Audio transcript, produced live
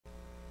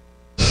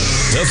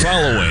The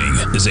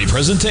following is a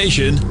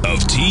presentation of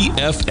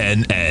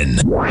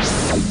TFNN.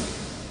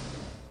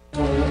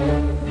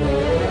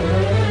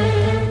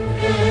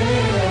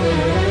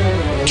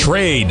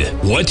 Trade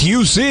what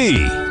you see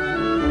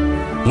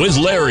with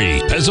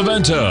Larry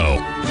Pesavento.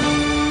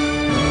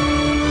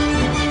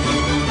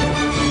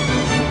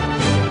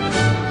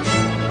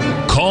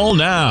 Call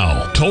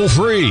now, toll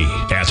free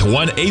at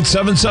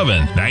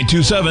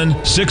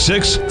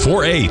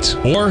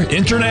 1-877-927-6648 or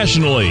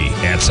internationally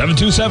at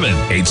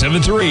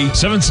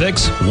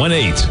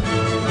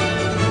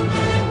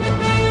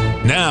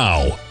 727-873-7618.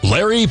 Now,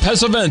 Larry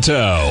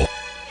Pesavento.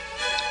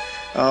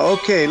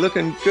 Okay,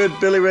 looking good,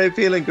 Billy Ray,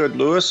 feeling good,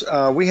 Lewis.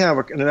 We have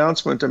an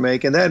announcement to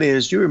make, and that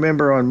is, you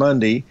remember on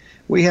Monday,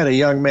 we had a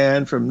young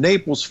man from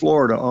Naples,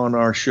 Florida on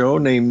our show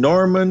named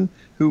Norman,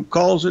 who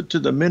calls it to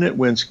the minute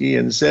whiskey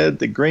and said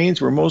the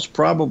grains were most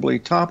probably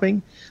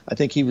topping. I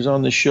think he was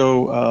on the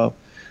show,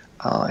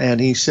 and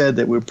he said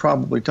that we're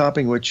probably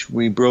topping, which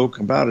we broke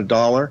about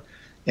 $1.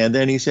 And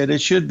then he said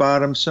it should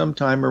bottom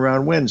sometime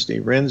around Wednesday.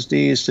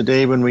 Wednesday is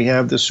today when we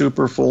have the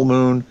super full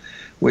moon,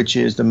 which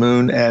is the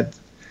moon at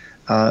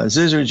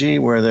Zizergy,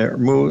 where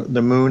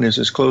the moon is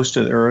as close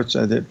to the Earth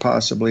as it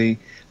possibly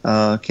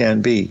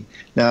can be.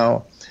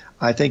 Now,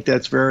 I think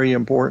that's very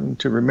important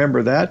to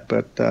remember that,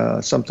 but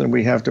something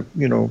we have to,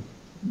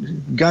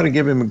 got to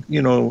give him,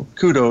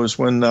 kudos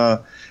when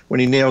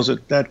he nails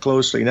it that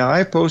closely. Now,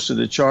 I posted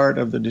a chart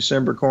of the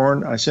December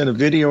corn. I sent a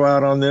video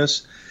out on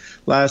this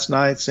last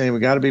night saying we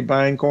got to be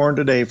buying corn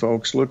today,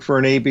 folks. Look for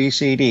an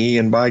ABCD,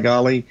 and by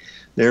golly,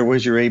 there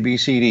was your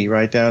ABCD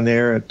right down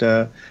there at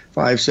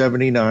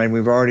 579.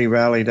 We've already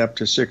rallied up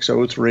to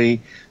 603.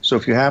 So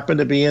if you happen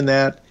to be in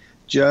that,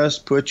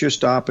 just put your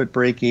stop at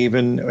break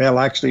even. Well,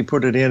 actually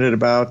put it in at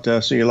about,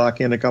 so you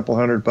lock in a couple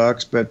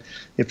 $100, but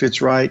if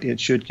it's right, it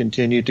should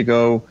continue to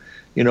go,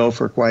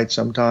 for quite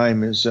some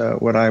time is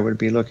what I would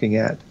be looking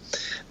at.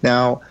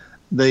 Now,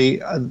 the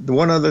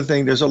one other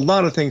thing, there's a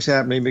lot of things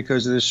happening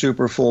because of this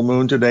super full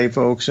moon today,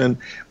 folks. And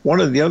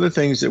one of the other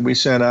things that we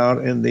sent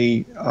out in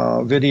the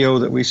video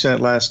that we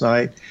sent last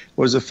night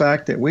was the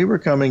fact that we were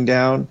coming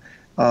down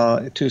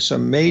to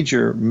some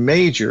major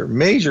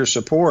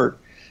support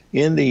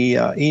in the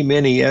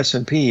E-mini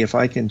S&P. If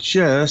I can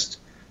just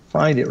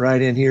find it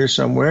right in here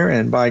somewhere,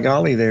 and by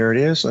golly, there it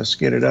is. Let's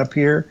get it up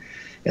here.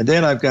 And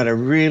then I've got a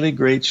really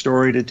great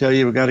story to tell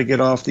you. We've got to get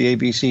off the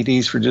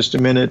ABCDs for just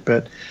a minute,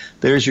 but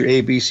there's your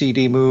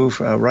ABCD move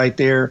right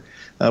there.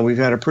 We've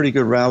had a pretty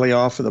good rally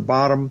off of the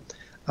bottom.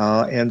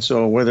 And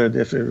so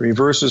if it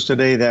reverses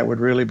today, that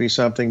would really be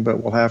something,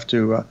 but we'll have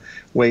to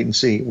wait and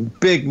see.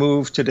 Big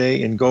move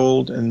today in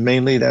gold, and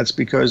mainly that's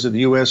because of the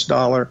U.S.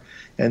 dollar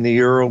and the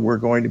euro. We're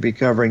going to be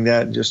covering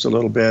that in just a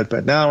little bit.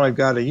 But now I've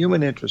got a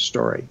human interest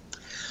story.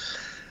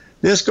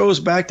 This goes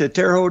back to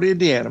Terre Haute,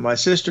 Indiana. My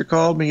sister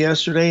called me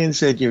yesterday and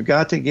said, you've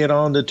got to get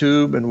on the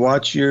tube and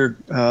watch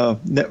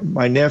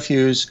my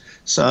nephew's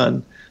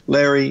son,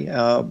 Larry.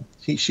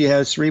 She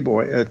has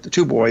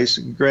two boys,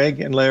 Greg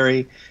and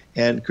Larry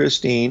and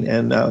Christine.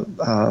 And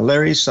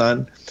Larry's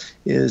son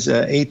is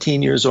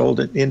 18 years old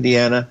at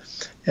Indiana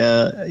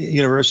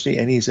University,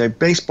 and he's a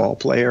baseball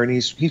player, and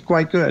he's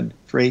quite good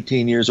for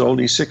 18 years old.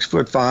 He's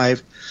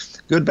 6'5",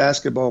 good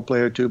basketball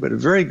player too, but a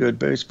very good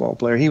baseball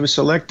player. He was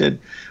selected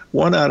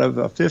one out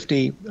of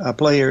 50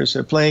 players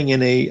playing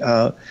in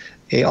a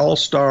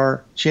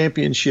all-star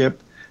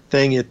championship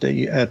thing at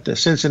the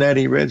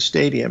Cincinnati Reds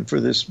Stadium for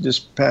this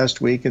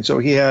past week, and so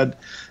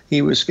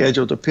he was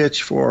scheduled to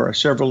pitch for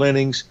several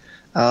innings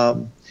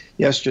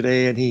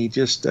yesterday, and he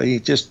just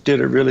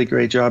did a really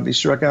great job. He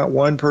struck out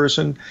one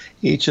person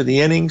each of the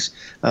innings.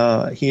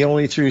 He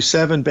only threw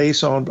 7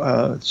 balls.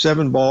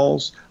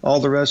 All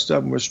the rest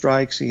of them were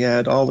strikes.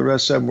 All the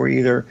rest of them were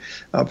either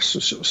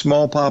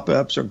small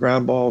pop-ups or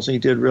ground balls. And he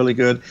did really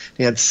good.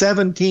 He had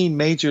 17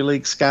 major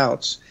league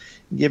scouts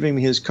give him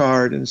his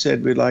card and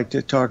said, we'd like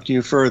to talk to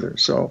you further.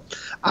 So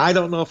I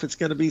don't know if it's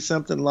going to be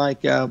something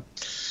like Kevin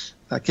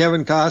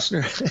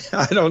Costner.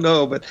 I don't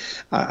know, but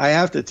I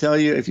have to tell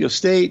you, if you'll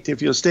stay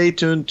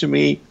tuned to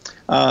me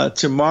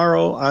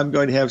tomorrow, I'm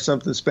going to have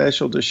something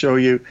special to show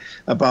you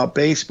about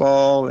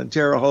baseball and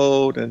Terre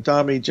Haute and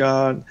Tommy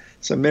John,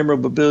 some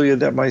memorabilia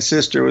that my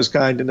sister was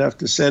kind enough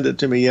to send it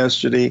to me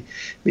yesterday,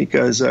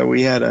 because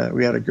we had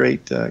a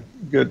great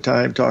good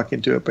time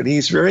talking to it. But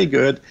he's very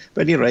good.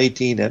 But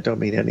 18, that don't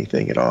mean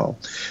anything at all.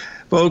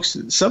 Folks,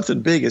 something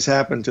big has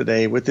happened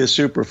today with this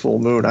super full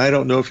moon. I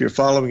don't know if you're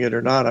following it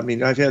or not. I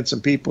mean, I've had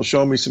some people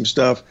show me some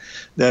stuff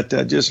that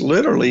just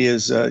literally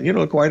is,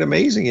 quite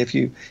amazing if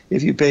you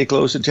pay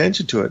close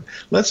attention to it.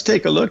 Let's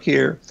take a look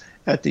here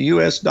at the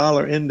U.S.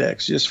 dollar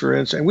index, just for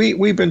instance.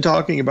 We've been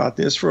talking about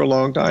this for a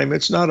long time.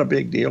 It's not a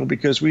big deal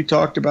because we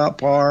talked about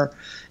par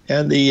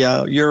and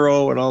the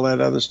euro and all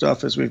that other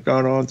stuff as we've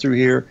gone on through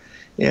here.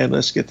 And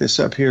let's get this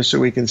up here so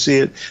we can see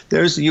it.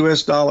 There's the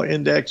U.S. dollar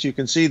index. You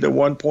can see the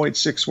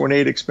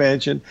 1.618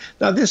 expansion.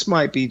 Now, this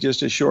might be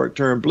just a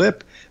short-term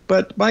blip,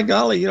 but by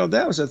golly,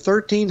 that was a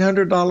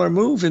 $1,300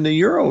 move in the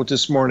euro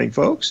this morning,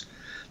 folks.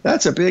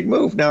 That's a big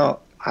move. Now,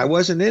 I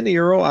wasn't in the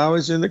euro. I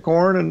was in the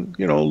corn and,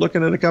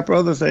 looking at a couple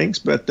other things.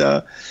 But,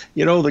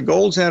 the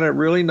gold's had a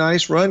really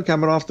nice run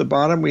coming off the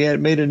bottom. We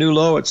had made a new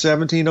low at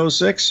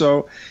 1706.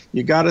 So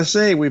you got to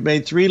say we've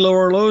made 3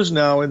 lower lows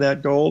now in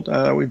that gold.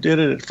 We did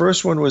it. At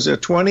first one was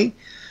at 20,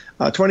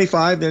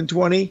 25, then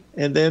 20,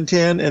 and then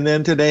 10, and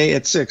then today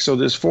at 6. So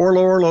there's 4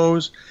 lower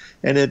lows,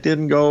 and it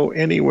didn't go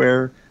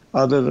anywhere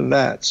other than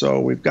that.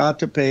 So we've got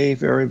to pay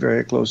very,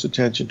 very close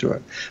attention to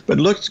it. But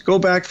let's go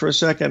back for a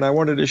second. I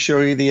wanted to show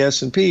you the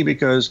S&P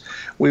because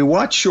we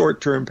watch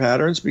short-term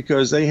patterns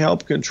because they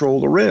help control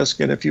the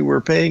risk. And if you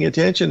were paying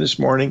attention this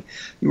morning,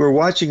 you were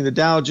watching the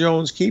Dow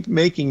Jones keep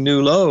making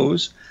new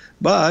lows.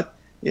 But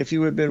if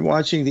you had been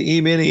watching the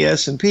E-mini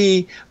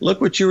S&P, look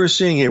what you were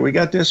seeing here. We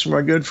got this from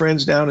our good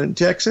friends down in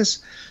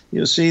Texas.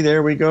 You'll see,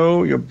 there we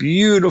go, your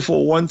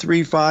beautiful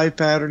 135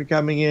 pattern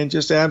coming in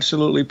just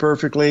absolutely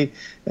perfectly,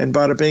 and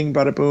bada bing,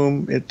 bada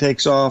boom, it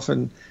takes off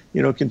and,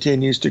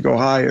 continues to go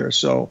higher.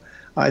 So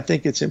I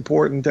think it's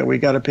important that we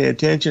got to pay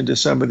attention to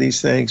some of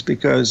these things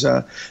because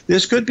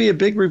this could be a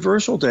big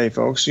reversal day,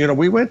 folks.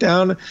 We went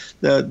down,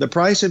 the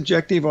price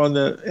objective on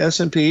the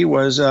S&P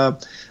was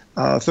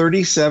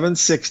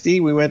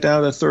 37.60. We went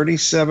down to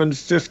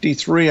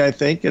 37.53, I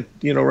think,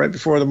 right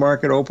before the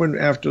market opened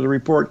after the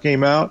report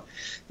came out.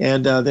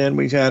 And then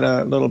we've had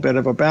a little bit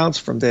of a bounce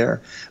from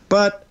there.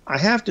 But I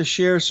have to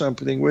share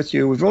something with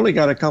you. We've only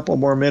got a couple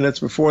more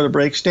minutes before the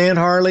break. Stan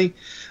Harley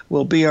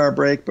will be our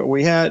break, but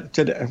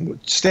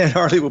Stan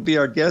Harley will be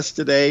our guest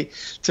today.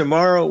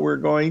 Tomorrow we're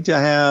going to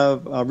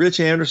have Rich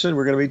Anderson.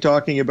 We're going to be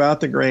talking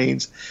about the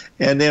grains.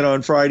 And then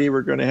on Friday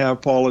we're going to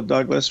have Paula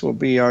Douglas will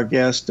be our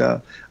guest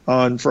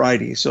on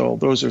Friday. So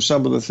those are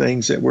some of the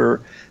things that we're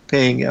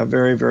paying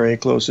very, very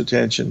close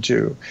attention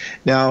to.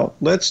 Now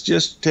let's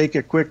just take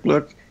a quick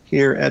look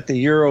here at the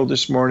euro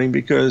this morning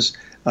because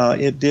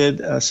it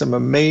did some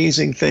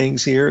amazing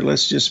things here.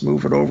 Let's just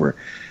move it over.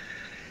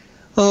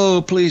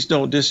 Oh, please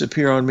don't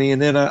disappear on me.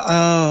 And then,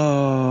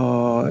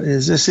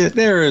 is this it?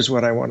 There is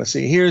what I want to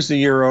see. Here's the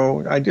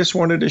euro. I just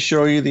wanted to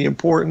show you the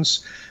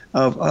importance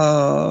of,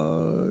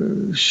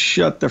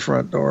 shut the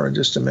front door in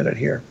just a minute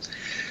here.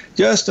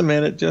 Just a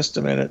minute.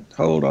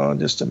 Hold on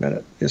just a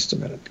minute.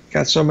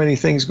 Got so many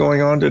things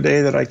going on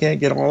today that I can't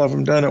get all of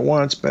them done at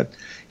once. But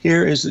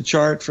here is the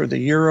chart for the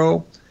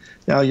euro.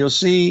 Now you'll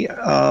see,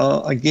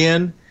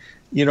 again,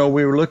 we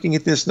were looking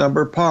at this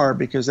number par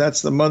because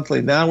that's the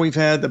monthly. Now we've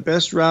had the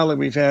best rally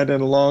we've had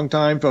in a long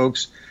time,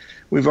 folks.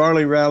 We've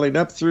already rallied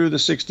up through the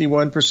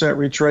 61%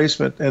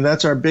 retracement, and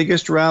that's our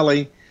biggest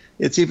rally.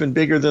 It's even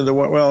bigger than the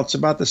one, well, it's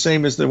about the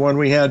same as the one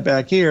we had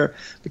back here.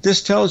 But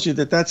this tells you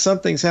that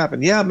something's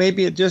happened. Yeah,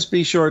 maybe it just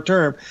be short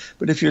term,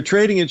 but if you're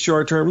trading it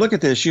short term, look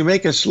at this. You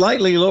make a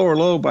slightly lower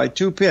low by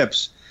 2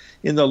 pips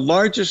in the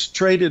largest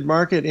traded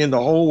market in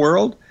the whole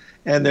world.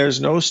 And there's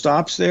no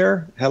stops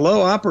there.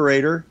 Hello,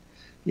 operator.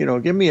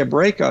 Give me a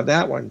break on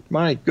that one.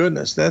 My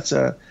goodness, that's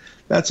a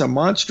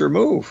monster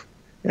move.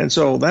 And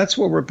so that's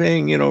what we're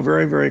paying,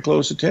 very, very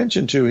close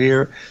attention to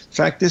here. In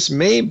fact, this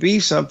may be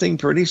something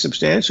pretty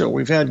substantial.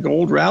 We've had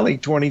gold rally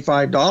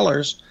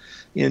 $25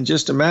 in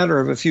just a matter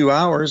of a few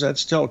hours.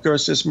 Of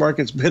course, this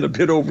market's been a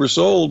bit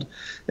oversold,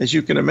 as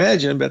you can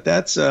imagine, but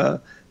that's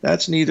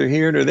neither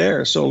here nor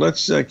there. So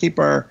let's keep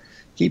our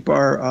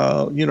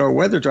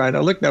weather dry.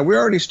 Now look, we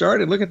already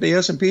started. Look at the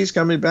S&P's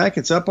coming back.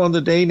 It's up on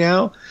the day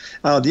now.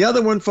 The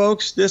other one,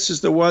 folks, this is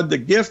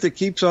the gift that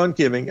keeps on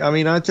giving. I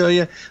mean, I tell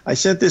you, I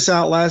sent this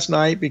out last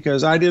night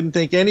because I didn't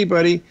think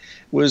anybody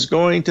was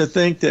going to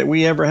think that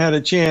we ever had a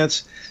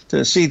chance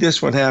to see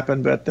this one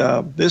happen. But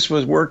this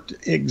was worked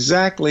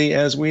exactly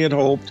as we had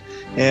hoped.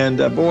 And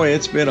boy,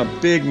 it's been a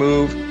big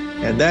move.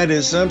 And that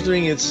is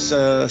something, it's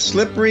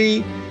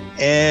slippery,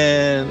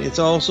 and it's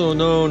also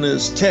known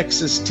as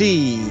Texas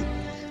tea.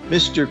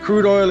 Mr.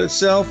 Crude Oil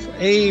itself,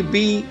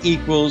 AB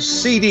equals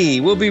CD.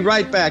 We'll be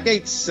right back,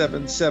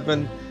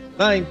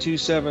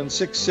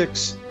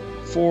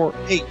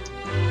 877-927-6648.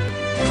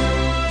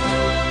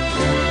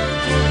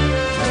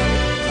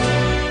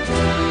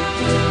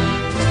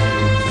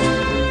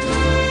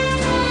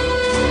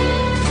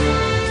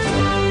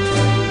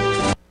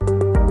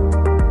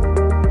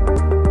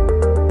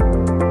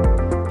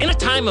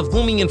 Of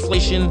booming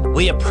inflation,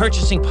 where your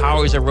purchasing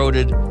power is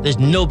eroded, there's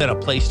no better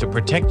place to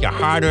protect your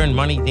hard-earned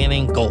money than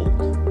in gold.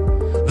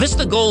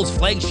 Vista Gold's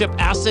flagship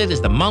asset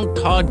is the Mount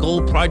Todd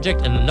Gold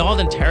Project in the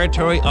Northern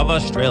Territory of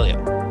Australia.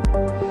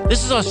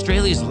 This is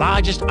Australia's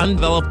largest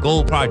undeveloped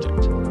gold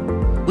project.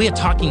 We are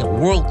talking a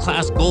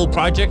world-class gold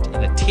project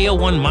in a Tier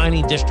 1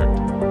 mining district.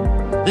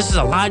 This is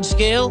a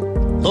large-scale,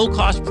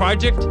 low-cost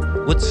project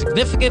with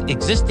significant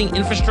existing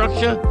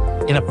infrastructure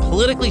in a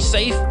politically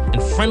safe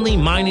and friendly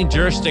mining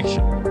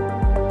jurisdiction.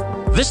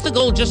 Vista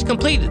Gold just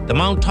completed the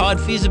Mount Todd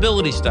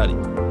feasibility study,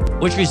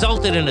 which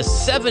resulted in a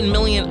 7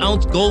 million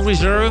ounce gold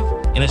reserve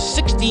in a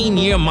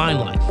 16-year mine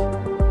life.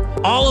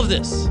 All of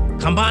this,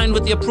 combined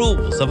with the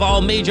approvals of all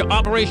major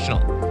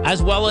operational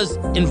as well as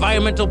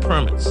environmental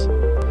permits.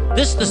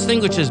 This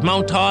distinguishes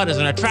Mount Todd as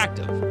an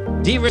attractive,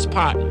 de-risk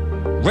partner,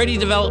 ready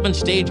development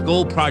stage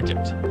gold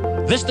project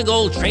Vista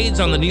Gold trades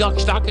on the New York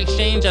Stock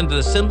Exchange under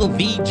the symbol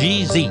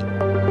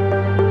VGZ.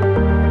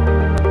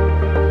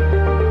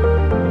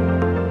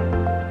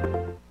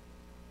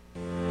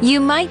 You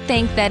might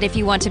think that if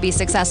you want to be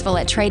successful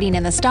at trading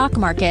in the stock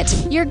market,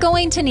 you're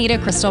going to need a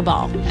crystal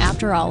ball.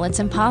 After all, it's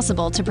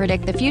impossible to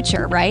predict the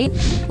future, right?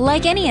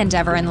 Like any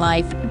endeavor in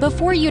life,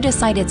 before you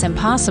decide it's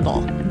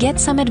impossible, get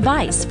some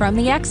advice from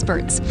the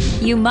experts.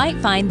 You might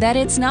find that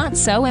it's not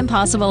so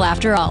impossible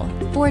after all.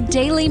 For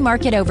daily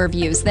market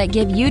overviews that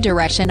give you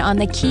direction on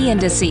the key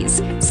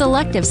indices,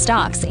 selective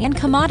stocks, and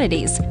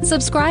commodities,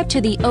 subscribe to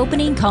the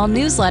Opening Call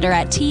newsletter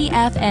at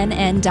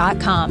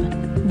TFNN.com.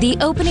 The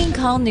Opening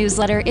Call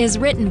newsletter is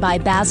written by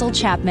Basil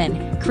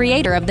Chapman,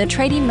 creator of the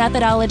trading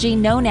methodology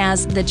known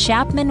as the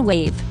Chapman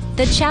Wave.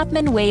 The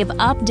Chapman Wave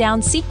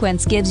up-down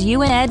sequence gives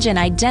you an edge in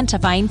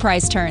identifying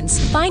price turns,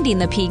 finding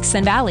the peaks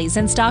and valleys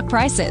in stock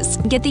prices.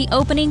 Get the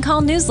Opening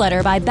Call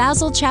newsletter by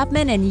Basil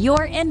Chapman in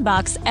your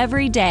inbox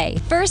every day.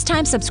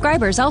 First-time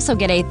subscribers also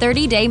get a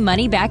 30-day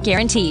money-back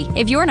guarantee.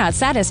 If you're not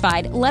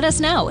satisfied, let us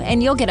know,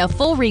 and you'll get a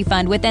full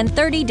refund within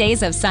 30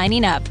 days of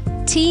signing up.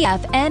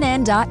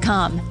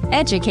 TFNN.com,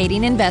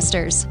 educating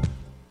investors.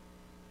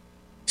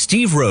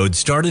 Steve Rhodes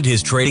started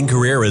his trading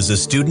career as a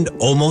student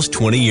almost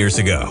 20 years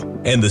ago,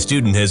 and the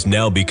student has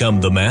now become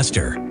the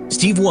master.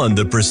 Steve won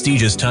the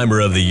prestigious Timer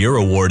of the Year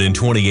award in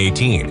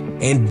 2018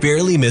 and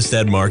barely missed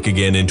that mark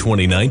again in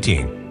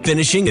 2019,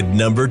 finishing at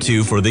number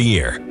 2 for the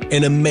year.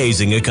 An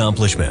amazing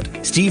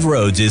accomplishment. Steve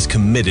Rhodes is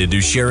committed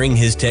to sharing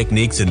his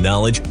techniques and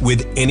knowledge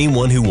with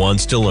anyone who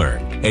wants to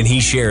learn, and he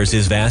shares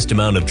his vast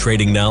amount of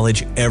trading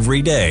knowledge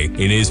every day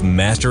in his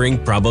Mastering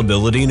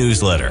Probability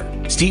newsletter.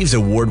 Steve's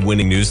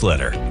award-winning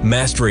newsletter,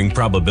 Mastering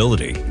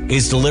Probability,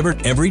 is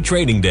delivered every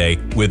trading day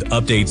with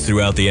updates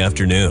throughout the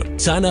afternoon.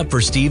 Sign up for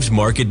Steve's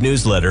market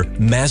newsletter,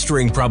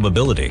 Mastering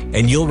Probability,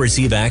 and you'll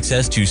receive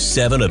access to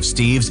 7 of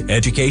Steve's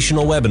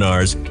educational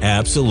webinars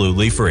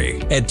absolutely free.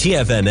 At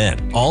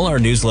TFNN, all our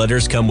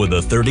newsletters come with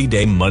a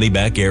 30-day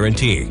money-back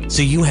guarantee,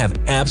 so you have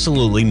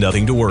absolutely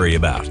nothing to worry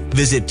about.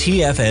 Visit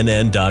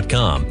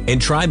TFNN.com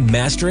and try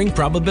Mastering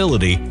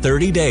Probability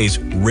 30 days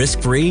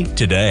risk-free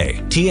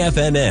today.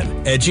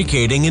 TFNN,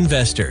 educating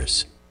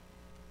investors.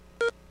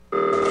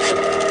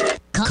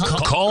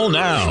 Call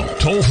now,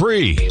 toll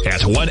free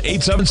at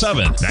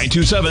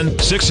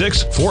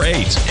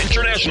 1-877-927-6648.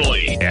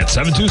 Internationally at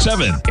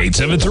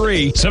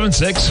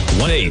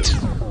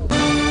 727-873-7618.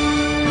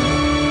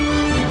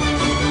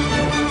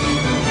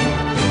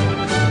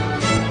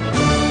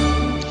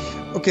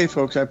 Okay,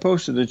 folks, I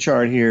posted a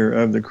chart here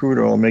of the crude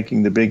oil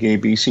making the big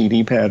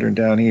ABCD pattern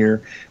down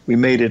here. We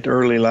made it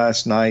early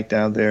last night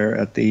down there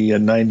at the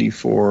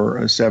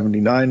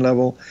 94.79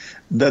 level.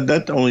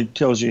 That only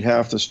tells you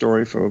half the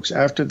story, folks.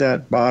 After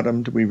that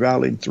bottomed, we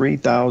rallied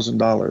 $3,000,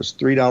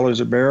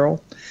 $3 a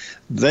barrel.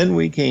 Then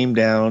we came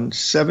down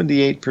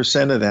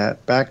 78% of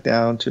that back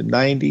down to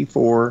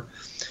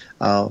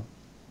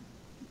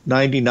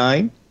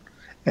 94.99.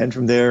 And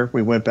from there,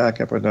 we went back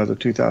up another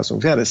 $2,000.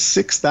 We've had a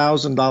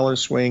 $6,000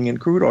 swing in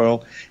crude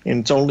oil, and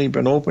it's only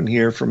been open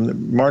here from the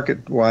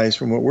market-wise,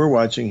 from what we're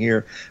watching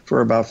here, for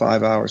about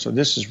 5 hours. So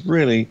this is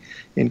really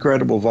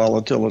incredible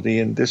volatility,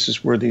 and this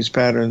is where these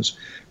patterns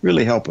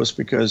really help us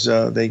because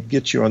they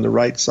get you on the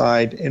right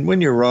side. And when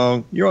you're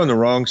wrong, you're on the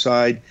wrong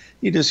side.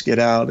 You just get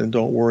out and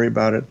don't worry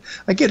about it.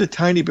 I get a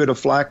tiny bit of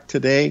flack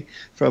today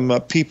from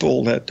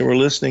people that were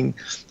listening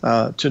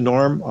to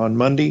Norm on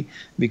Monday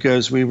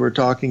because we were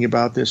talking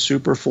about this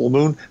super full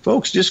moon.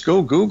 Folks, just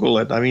go Google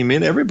it. I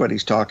mean,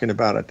 everybody's talking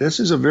about it. This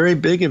is a very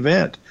big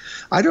event.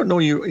 I don't know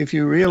if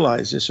you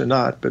realize this or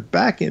not, but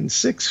back in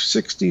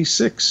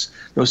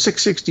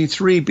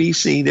 663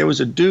 BC, there was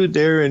a dude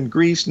there in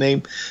Greece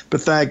named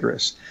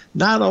Pythagoras.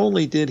 Not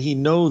only did he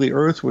know the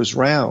Earth was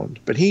round,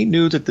 but he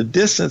knew that the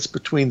distance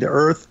between the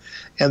Earth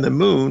and the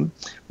moon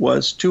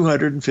was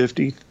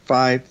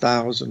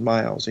 255,000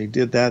 miles. He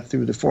did that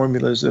through the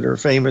formulas that are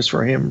famous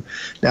for him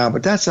now.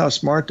 But that's how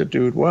smart the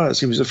dude was.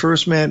 He was the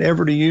first man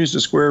ever to use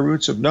the square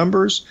roots of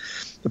numbers.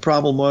 The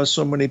problem was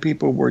so many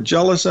people were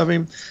jealous of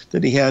him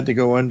that he had to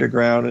go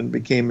underground and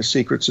became a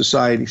secret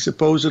society.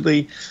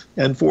 Supposedly,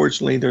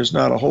 unfortunately, there's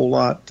not a whole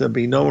lot to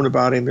be known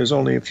about him. There's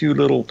only a few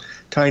little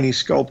tiny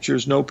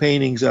sculptures, no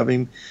paintings of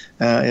him.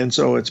 And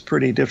so it's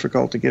pretty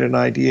difficult to get an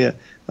idea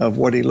of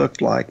what he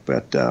looked like.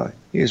 But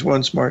he's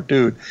one smart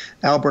dude.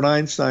 Albert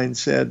Einstein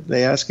said,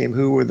 they asked him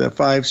who were the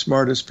 5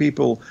 smartest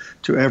people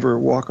to ever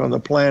walk on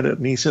the planet.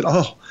 And he said,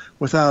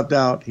 without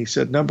doubt, he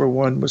said, number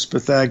 1 was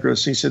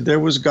Pythagoras. He said, there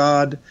was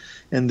God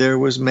and there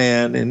was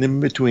man, and in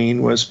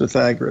between was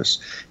Pythagoras.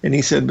 And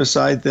he said,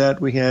 beside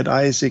that, we had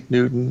Isaac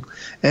Newton,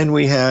 and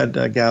we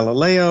had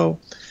Galileo,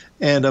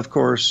 and of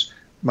course,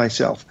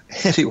 myself.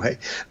 Anyway,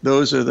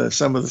 those are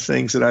some of the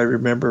things that I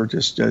remember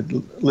just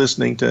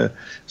listening to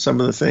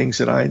some of the things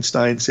that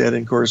Einstein said.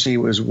 And of course, he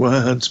was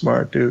one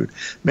smart dude.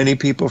 Many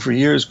people for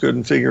years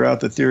couldn't figure out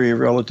the theory of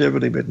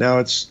relativity, but now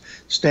it's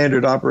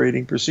standard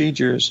operating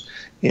procedures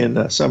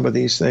in some of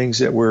these things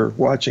that we're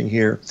watching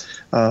here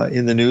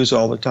in the news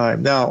all the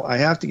time. Now, I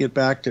have to get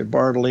back to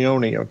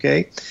Bartolone,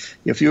 okay?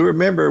 If you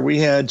remember, we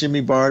had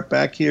Jimmy Bart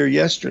back here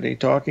yesterday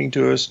talking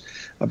to us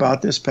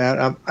about this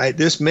pattern.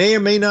 This may or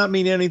may not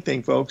mean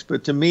anything, folks,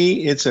 but to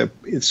me, it's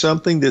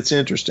something that's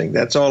interesting.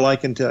 That's all I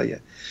can tell you.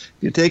 If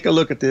you take a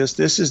look at this,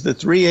 this is the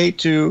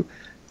 382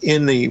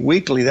 in the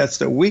weekly. That's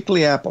the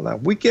weekly Apple. Now,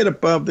 we get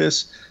above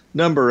this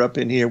number up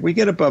in here. We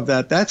get above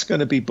that. That's going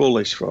to be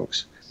bullish,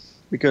 folks,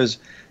 because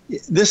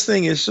this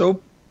thing is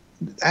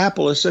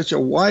Apple is such a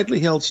widely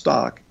held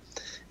stock.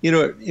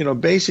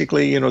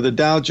 Basically, the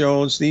Dow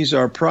Jones, these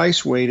are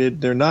price weighted.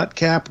 They're not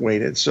cap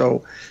weighted.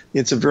 So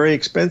it's a very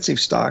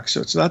expensive stock.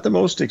 So it's not the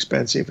most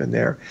expensive in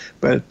there,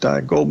 but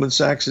Goldman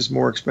Sachs is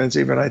more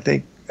expensive. And I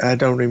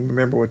don't even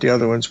remember what the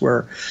other ones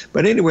were.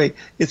 But anyway,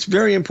 it's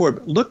very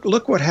important.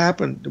 Look what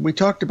happened. We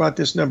talked about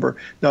this number.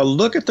 Now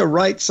look at the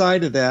right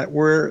side of that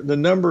where the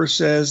number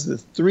says the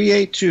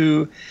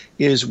 382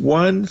 is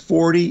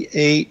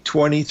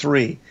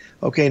 148.23.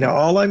 Okay, now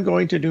all I'm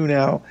going to do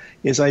now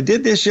is I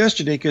did this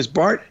yesterday because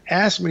Bart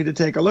asked me to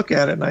take a look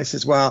at it, and I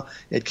says, well,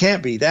 it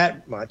can't be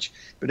that much.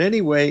 But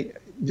anyway,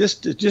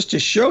 just to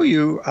show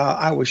you,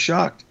 I was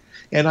shocked.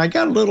 And I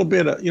got a little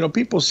bit of,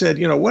 people said,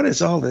 what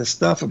is all this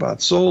stuff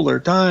about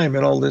solar time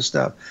and all this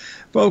stuff?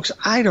 Folks,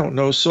 I don't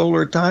know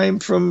solar time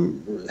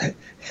from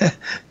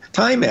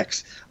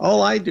Timex.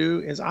 All I do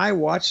is I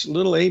watch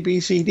little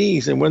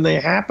ABCDs, and when they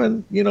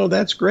happen,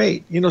 that's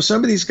great.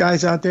 Some of these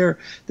guys out there,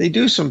 they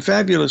do some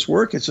fabulous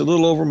work. It's a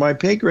little over my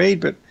pay grade,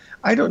 but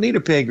I don't need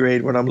a pay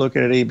grade when I'm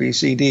looking at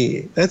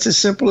ABCD. That's as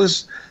simple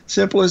as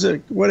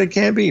what it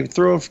can be.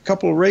 Throw a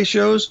couple of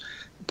ratios,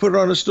 put it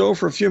on a stove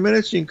for a few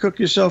minutes, you can cook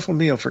yourself a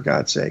meal, for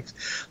God's sakes.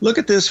 Look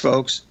at this,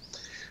 folks.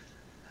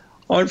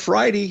 On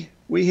Friday,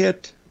 we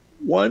hit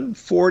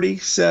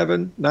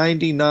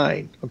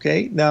 147.99.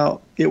 Okay,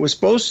 now it was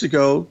supposed to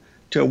go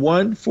to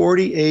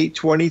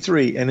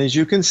 148.23, and as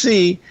you can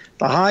see,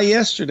 the high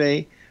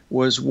yesterday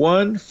was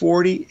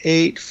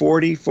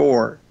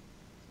 148.44.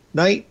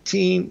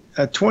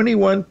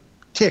 21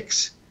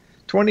 ticks,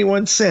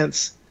 21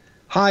 cents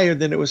higher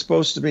than it was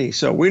supposed to be.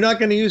 So we're not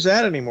going to use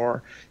that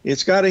anymore.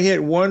 It's got to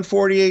hit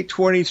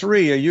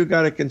 148.23, or you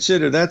got to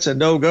consider that's a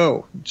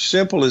no-go.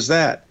 Simple as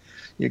that.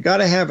 You got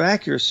to have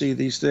accuracy,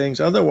 these things.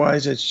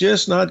 Otherwise, it's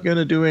just not going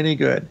to do any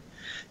good.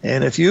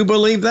 And if you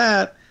believe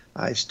that,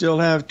 I still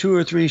have 2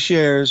 or 3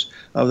 shares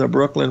of the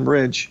Brooklyn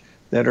Bridge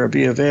that are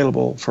be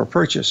available for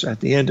purchase at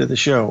the end of the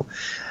show.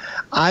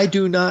 I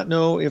do not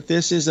know if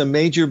this is a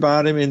major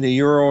bottom in the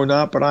euro or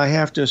not, but I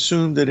have to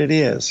assume that it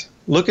is.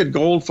 Look at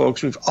gold,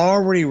 folks. We've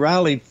already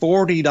rallied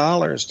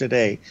 $40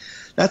 today.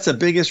 That's the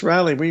biggest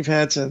rally we've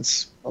had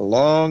since a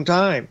long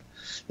time.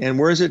 And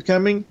where's it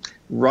coming?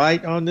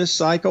 Right on this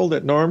cycle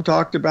that Norm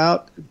talked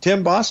about.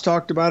 Tim Boss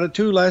talked about it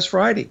too last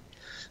Friday.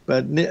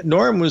 But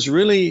Norm was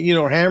really,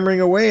 hammering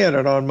away at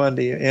it on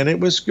Monday, and it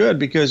was good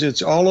because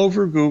it's all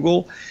over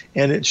Google.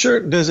 And it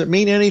sure does it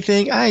mean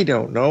anything? I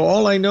don't know.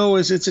 All I know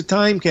is it's a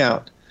time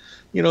count.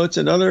 It's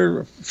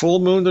another full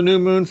moon to new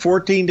moon,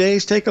 14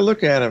 days. Take a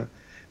look at them.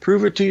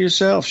 Prove it to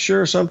yourself.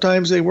 Sure,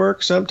 sometimes they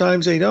work,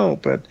 sometimes they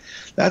don't. But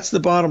that's the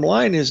bottom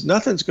line, is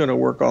nothing's going to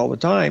work all the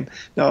time.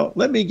 Now,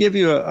 let me give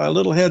you a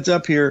little heads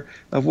up here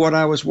of what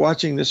I was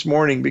watching this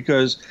morning,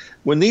 because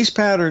when these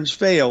patterns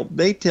fail,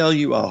 they tell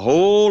you a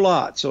whole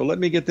lot. So let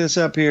me get this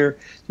up here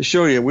to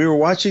show you. We were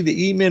watching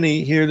the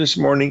E-mini here this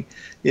morning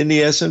in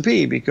the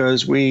S&P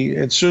because we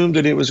assumed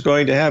that it was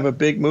going to have a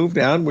big move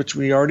down, which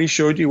we already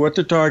showed you what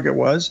the target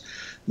was.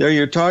 There,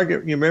 your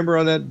target, you remember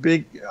on that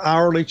big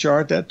hourly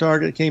chart, that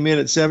target came in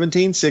at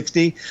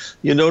 1760.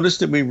 You notice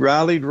that we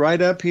rallied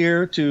right up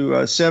here to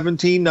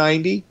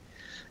 1790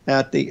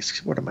 at the,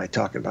 what am I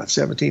talking about,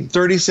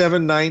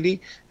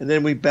 3790, and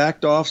then we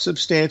backed off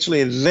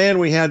substantially, and then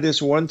we had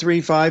this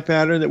 135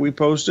 pattern that we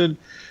posted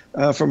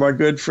from our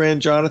good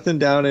friend Jonathan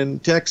down in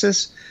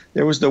Texas.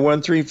 There was the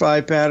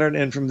 135 pattern,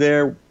 and from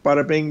there,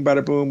 bada bing,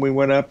 bada boom, we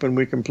went up, and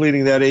we're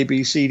completing that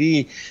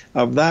ABCD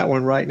of that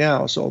one right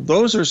now. So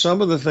those are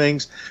some of the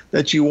things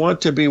that you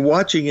want to be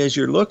watching as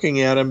you're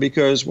looking at them,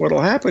 because what will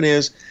happen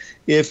is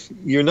if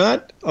you're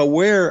not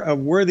aware of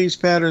where these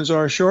patterns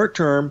are short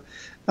term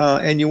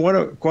and you want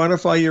to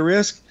quantify your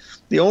risk,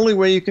 the only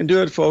way you can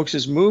do it, folks,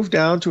 is move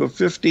down to a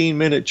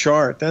 15-minute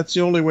chart. That's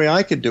the only way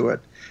I could do it.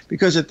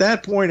 Because at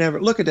that point,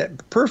 look at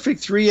that perfect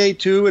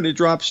 382, and it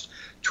drops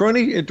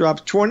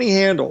 20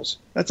 handles.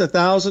 That's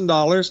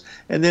 $1,000,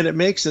 and then it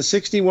makes a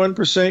 61%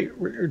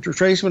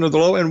 retracement of the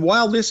low. And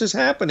while this is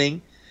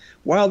happening,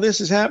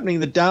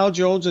 the Dow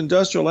Jones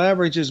Industrial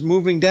Average is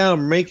moving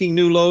down, making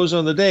new lows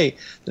on the day.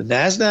 The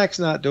Nasdaq's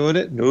not doing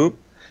it. Nope.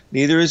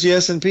 Neither is the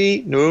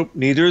S&P. Nope.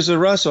 Neither is the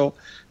Russell.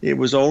 It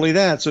was only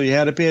that, so you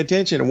had to pay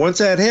attention. And once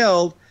that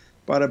held,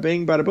 bada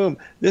bing, bada boom.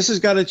 This has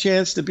got a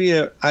chance to be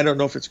I don't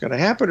know if it's going to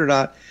happen or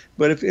not,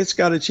 but if it's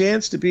got a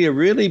chance to be a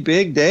really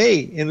big day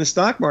in the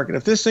stock market.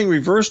 If this thing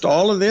reversed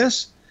all of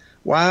this,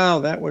 wow,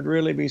 that would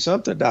really be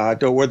something. Now, I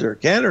don't know whether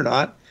it can or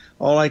not.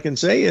 All I can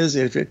say is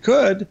if it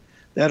could,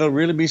 that'll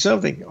really be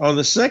something. On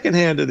the second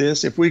hand of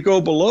this, if we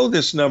go below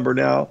this number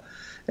now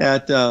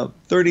at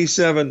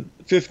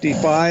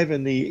 37.55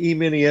 in the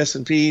E-mini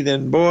S&P,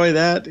 then boy,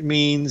 that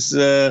means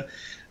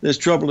there's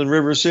trouble in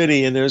River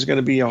City, and there's going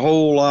to be a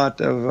whole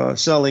lot of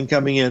selling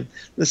coming in.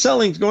 The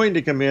selling's going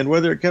to come in,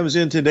 whether it comes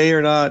in today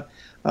or not,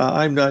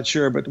 I'm not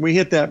sure. But we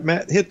hit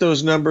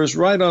those numbers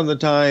right on the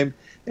time,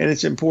 and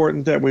it's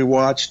important that we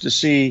watch to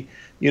see,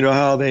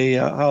 how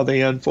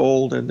they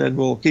unfold, and then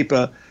we'll keep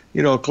a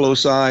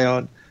close eye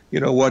on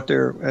what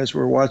they're as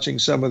we're watching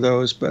some of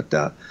those. But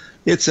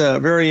it's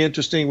very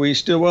interesting.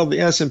 The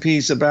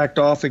S&Ps have backed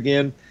off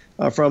again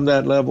from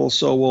that level,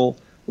 so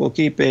we'll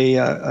keep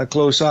a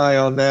close eye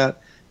on that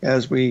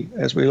as we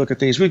look at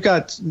these. We've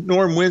got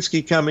Norm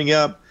Winsky coming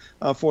up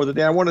for the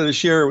day. I wanted to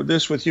share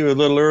this with you a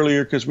little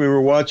earlier because we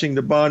were watching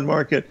the bond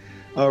market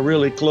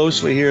really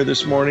closely here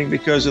this morning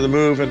because of the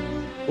move, and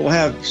we'll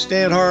have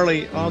Stan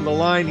Harley on the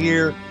line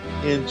here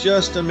in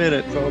just a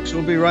minute, folks.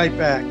 We'll be right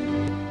back.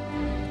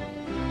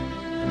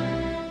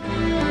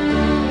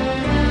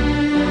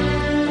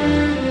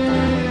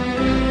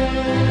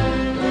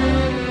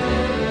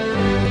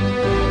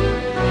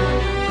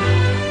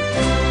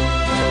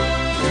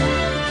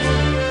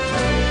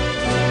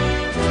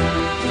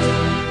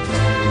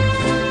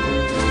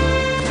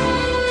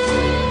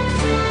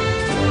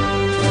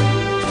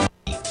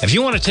 If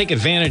you want to take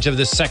advantage of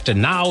this sector,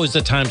 now is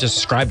the time to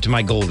subscribe to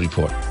my Gold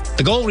Report.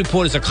 The Gold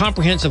Report is a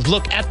comprehensive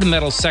look at the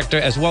metals sector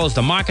as well as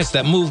the markets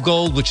that move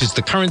gold, which is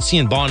the currency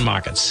and bond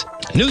markets.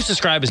 New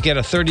subscribers get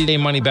a 30-day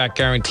money-back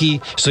guarantee,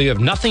 so you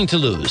have nothing to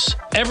lose.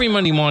 Every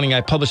Monday morning,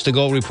 I publish the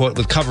Gold Report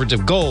with coverage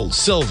of gold,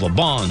 silver,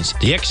 bonds,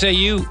 the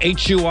XAU,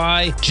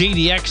 HUI,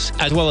 GDX,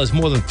 as well as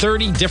more than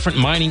 30 different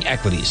mining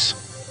equities.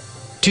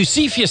 To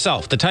see for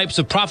yourself the types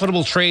of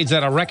profitable trades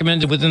that are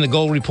recommended within the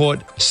Gold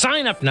Report,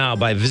 sign up now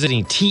by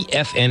visiting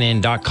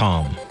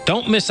TFNN.com.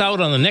 Don't miss out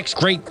on the next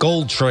great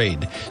gold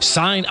trade.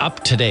 Sign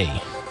up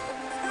today.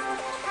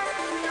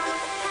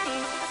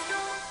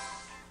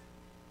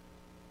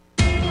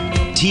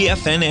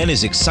 TFNN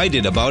is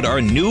excited about our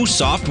new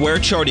software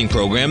charting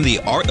program, The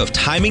Art of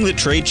Timing the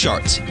Trade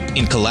Charts.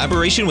 In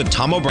collaboration with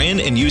Tom O'Brien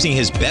and using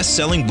his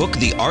best-selling book,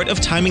 The Art of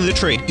Timing the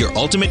Trade, Your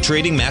Ultimate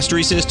Trading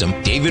Mastery System,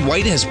 David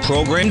White has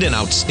programmed an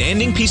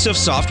outstanding piece of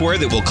software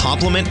that will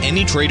complement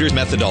any trader's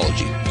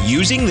methodology.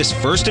 Using this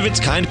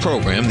first-of-its-kind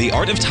program, The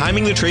Art of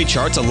Timing the Trade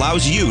Charts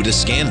allows you to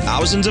scan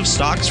thousands of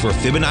stocks for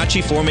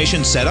Fibonacci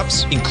formation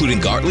setups, including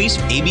Gartleys,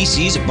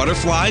 ABCs,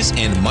 butterflies,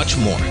 and much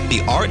more.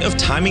 The Art of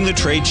Timing the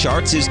Trade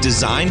Charts is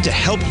designed to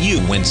help you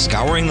when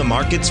scouring the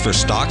markets for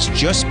stocks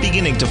just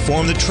beginning to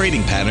form the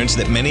trading patterns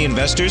that many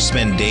investors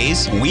spend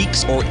days,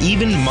 weeks, or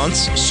even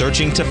months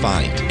searching to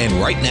find. And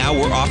right now,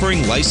 we're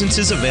offering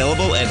licenses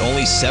available at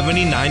only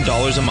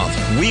 $79 a month.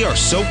 We are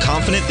so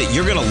confident that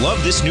you're going to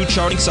love this new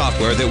charting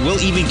software that will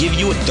even give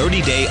you a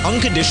 30-day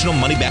unconditional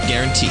money-back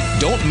guarantee.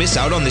 Don't miss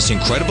out on this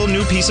incredible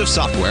new piece of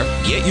software.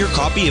 Get your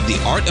copy of The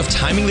Art of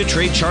Timing the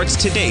Trade Charts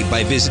today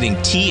by visiting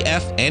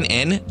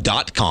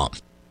TFNN.com.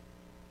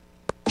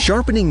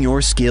 Sharpening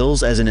your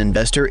skills as an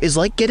investor is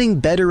like getting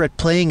better at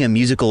playing a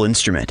musical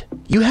instrument.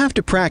 You have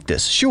to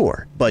practice,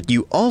 sure, but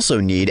you also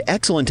need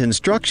excellent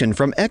instruction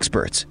from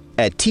experts.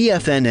 At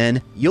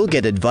TFNN, you'll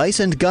get advice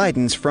and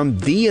guidance from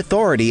the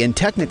authority in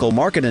technical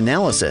market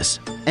analysis.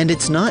 And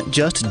it's not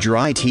just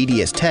dry,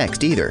 tedious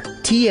text either.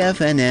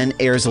 TFNN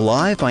airs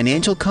live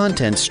financial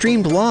content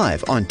streamed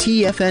live on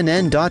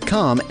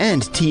TFNN.com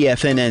and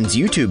TFNN's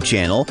YouTube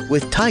channel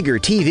with Tiger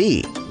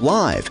TV,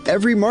 live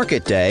every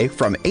market day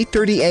from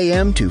 8:30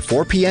 a.m. to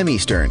 4 p.m.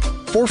 Eastern.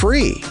 For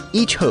free.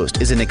 Each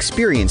host is an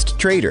experienced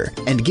trader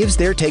and gives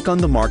their take on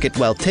the market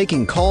while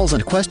taking calls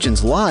and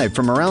questions live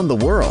from around the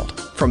world.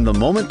 From the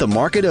moment the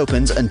market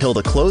opens until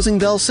the closing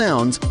bell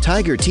sounds,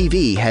 Tiger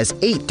TV has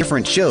 8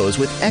 different shows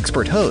with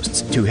expert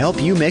hosts to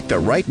help you make the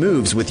right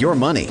moves with your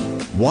money.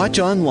 Watch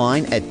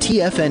online at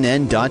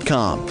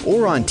TFNN.com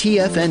or on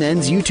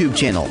TFNN's YouTube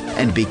channel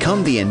and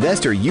become the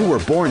investor you were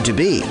born to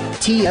be.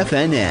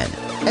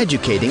 TFNN,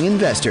 educating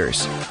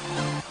investors.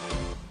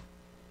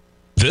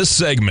 This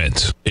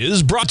segment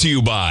is brought to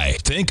you by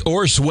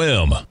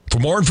Thinkorswim. For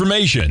more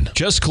information,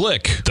 just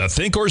click the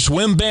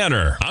Thinkorswim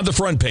banner on the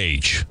front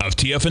page of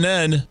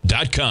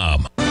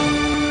TFNN.com.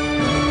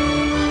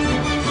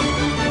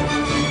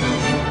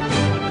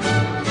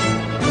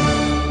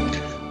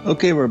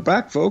 Okay, we're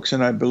back, folks,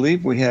 and I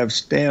believe we have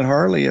Stan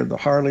Harley of the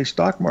Harley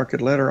Stock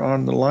Market Letter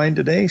on the line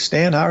today.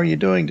 Stan, how are you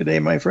doing today,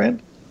 my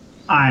friend?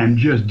 I am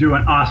just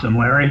doing awesome,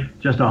 Larry.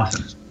 Just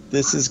awesome.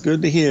 This is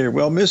good to hear.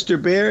 Well,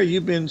 Mr. Bear,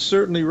 you've been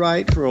certainly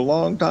right for a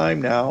long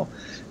time now.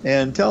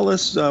 And tell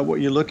us what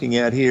you're looking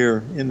at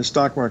here in the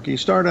stock market. You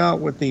start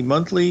out with the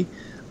monthly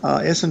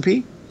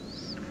S&P?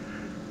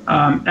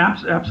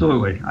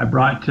 Absolutely. I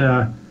brought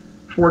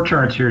 4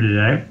 charts here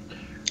today.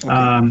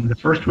 Okay. The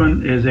first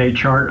one is a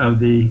chart of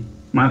the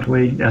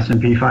monthly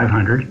S&P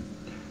 500.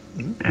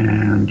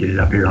 And get it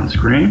up here on the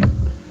screen.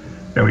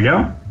 There we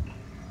go.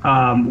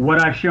 What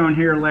I've shown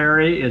here,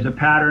 Larry, is a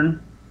pattern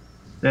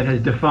that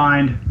has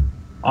defined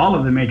all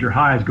of the major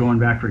highs going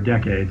back for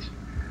decades.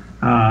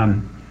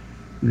 The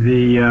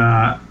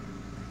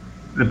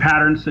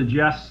pattern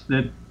suggests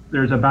that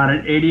there's about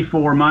an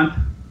 84-month,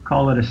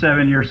 call it a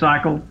 7-year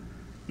cycle,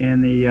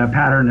 in the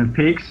pattern of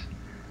peaks.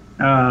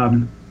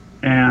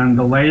 And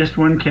the latest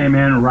one came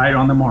in right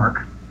on the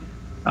mark.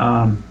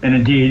 And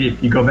indeed,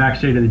 if you go back,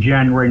 say, to the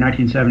January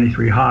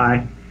 1973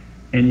 high,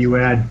 and you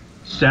add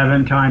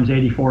 7 times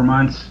 84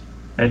 months,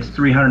 that's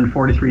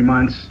 343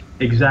 months,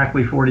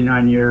 exactly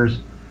 49 years.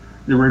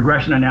 The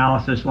regression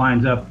analysis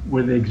lines up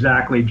with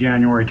exactly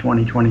January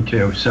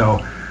 2022.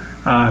 So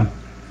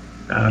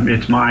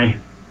it's my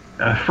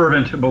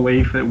fervent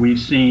belief that we've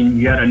seen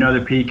yet another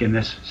peak in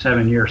this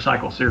 7-year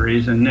cycle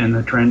series, and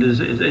the trend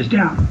is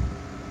down.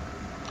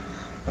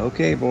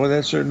 Okay, boy,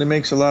 that certainly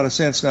makes a lot of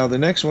sense. Now, the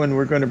next one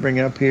we're going to bring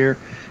up here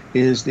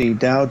is the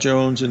Dow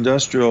Jones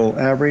Industrial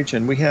Average,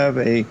 and we have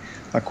a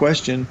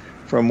question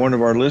from one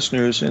of our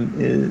listeners.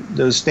 And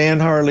does Stan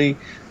Harley,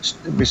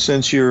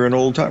 since you're an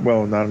old time,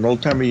 well, not an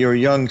old timer, you're a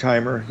young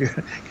timer.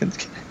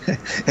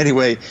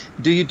 Anyway,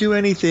 do you do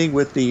anything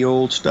with the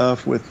old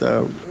stuff with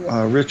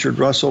Richard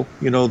Russell?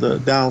 You know, the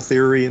Dow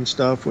theory and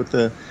stuff with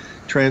the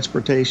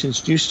transportations.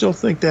 Do you still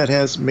think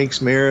that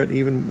makes merit?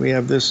 Even we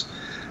have this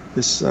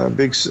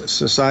big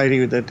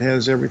society that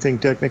has everything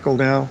technical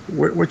now.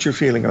 What's your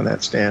feeling on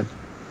that, Stan?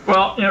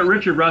 Well,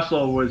 Richard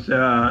Russell was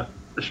a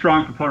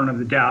strong proponent of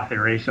the Dow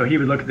theory. So he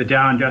would look at the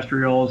Dow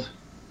Industrials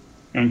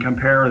and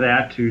compare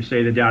that to,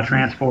 say, the Dow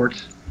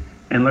Transports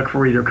and look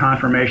for either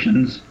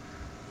confirmations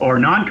or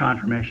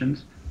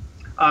non-confirmations.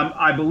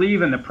 I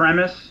believe in the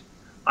premise.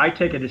 I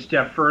take it a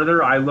step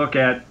further. I look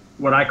at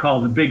what I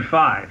call the Big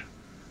Five.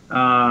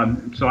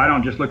 So I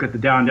don't just look at the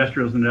Dow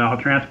Industrials and the Dow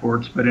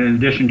Transports, but in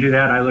addition to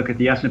that, I look at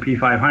the S&P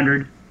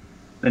 500,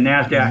 the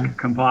NASDAQ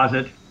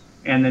Composite,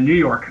 and the New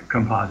York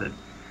Composite.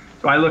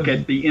 So I look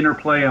at the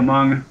interplay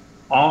among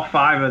all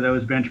 5 of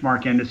those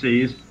benchmark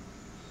indices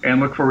and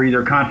look for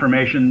either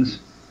confirmations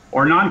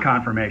or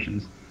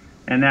non-confirmations.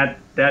 And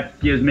that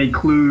gives me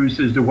clues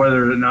as to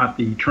whether or not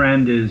the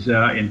trend is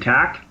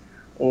intact,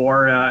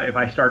 or if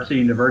I start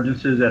seeing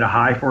divergences at a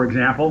high, for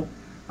example,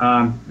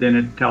 then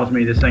it tells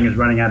me this thing is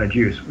running out of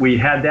juice. We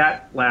had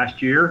that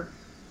last year.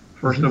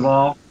 First of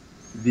all,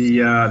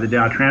 the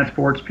Dow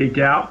Transports peaked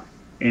out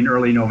in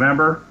early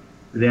November.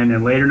 Then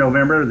in later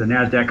November, the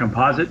NASDAQ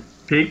Composite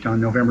peaked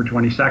on November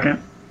 22nd.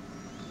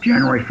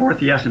 January 4th,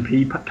 the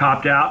S&P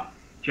topped out.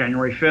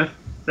 January 5th,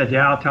 the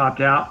Dow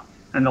topped out.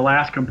 And the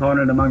last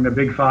component among the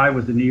Big Five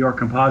was the New York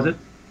Composite.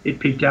 It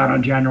peaked out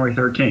on January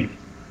 13th.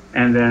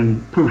 And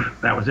then, poof,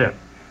 that was it.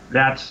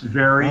 That's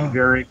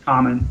very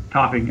common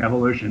topping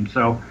evolution.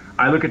 So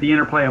I look at the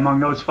interplay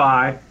among those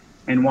 5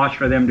 and watch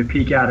for them to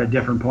peak out at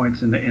different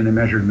points in the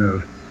measured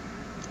move.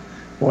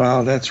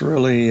 Wow, that's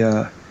really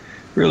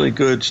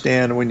good,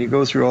 Stan. When you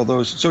go through all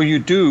those, so you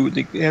do.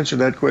 The answer to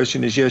that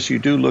question is yes. You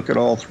do look at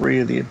all 3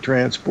 of the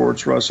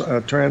transports,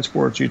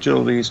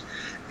 utilities,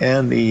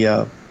 and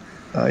the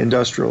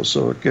industrials.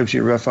 So it gives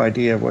you a rough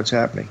idea of what's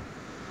happening.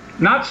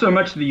 Not so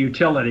much the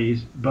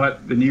utilities,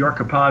 but the New York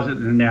Composite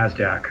and the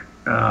NASDAQ.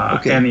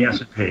 And the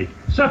S&P.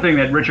 Something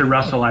that Richard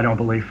Russell, I don't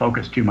believe,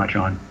 focused too much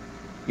on.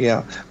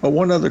 Yeah. But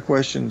one other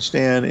question,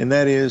 Stan, and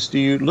that is, do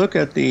you look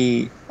at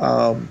the,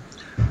 my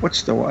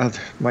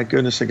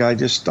goodness, the guy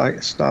just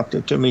stopped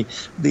it to me.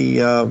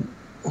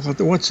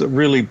 What's the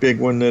really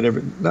big one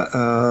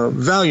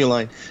value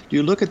line? Do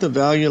you look at the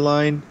value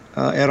line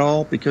at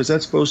all? Because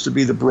that's supposed to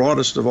be the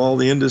broadest of all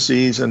the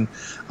indices, and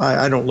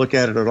I don't look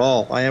at it at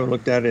all. I haven't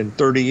looked at it in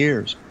 30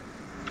 years.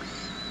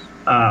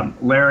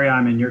 Larry,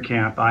 I'm in your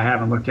camp. I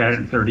haven't looked at it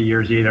in 30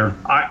 years either.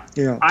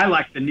 I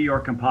like the New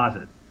York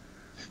Composite.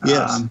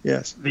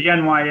 Yes. The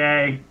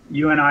NYA,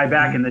 you and I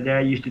back in the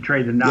day used to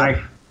trade the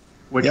knife,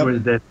 which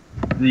was the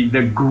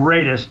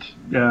greatest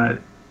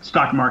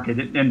stock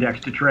market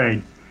index to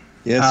trade.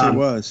 Yes, it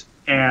was.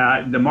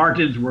 And the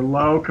margins were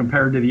low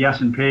compared to the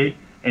S&P,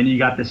 and you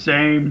got the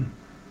same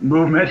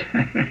movement.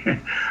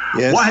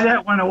 Yes. Why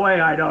that went away,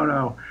 I don't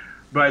know.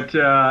 But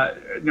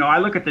I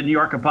look at the New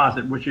York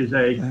Composite, which is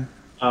a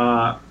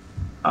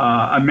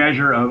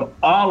measure of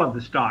all of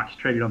the stocks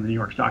traded on the New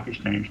York Stock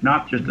Exchange,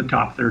 not just the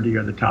top 30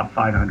 or the top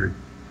 500.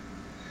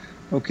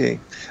 Okay.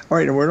 All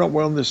right. And we're not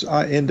on this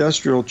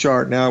industrial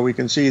chart now. We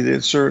can see that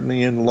it's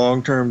certainly in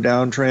long-term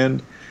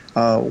downtrend.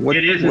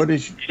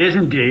 It is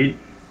indeed.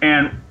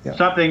 And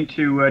something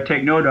to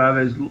take note of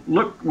is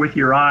look with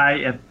your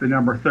eye at the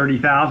number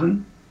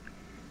 30,000.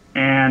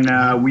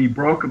 And we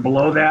broke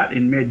below that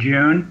in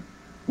mid-June.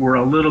 We're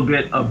a little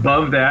bit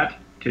above that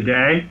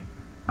today.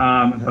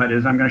 But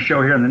as I'm going to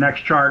show here in the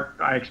next chart,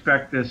 I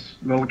expect this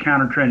little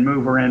counter trend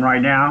move we're in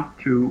right now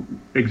to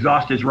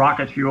exhaust its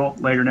rocket fuel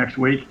later next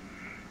week.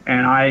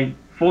 And I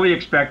fully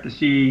expect to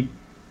see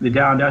the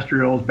Dow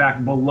Industrials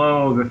back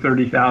below the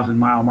 30,000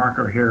 mile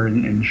marker here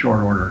in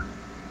short order.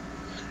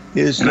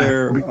 Is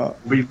there?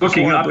 We're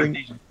looking up at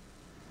these.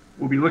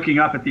 we'll be looking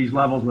up at these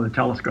levels with a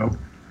telescope.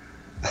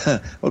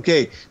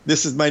 Okay,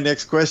 this is my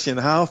next question.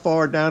 How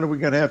far down are we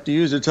going to have to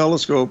use a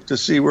telescope to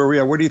see where we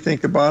are? Where do you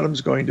think the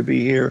bottom's going to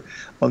be here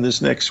on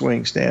this next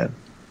swing, Stan?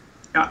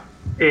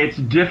 It's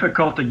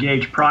difficult to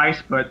gauge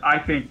price, but I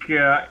think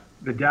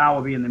the Dow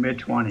will be in the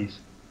mid-20s.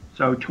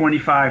 So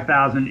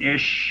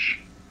 25,000-ish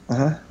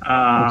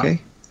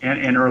Okay.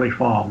 in early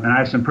fall. And I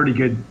have some pretty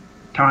good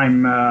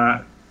time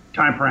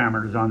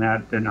parameters on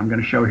that I'm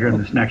going to show here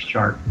in this next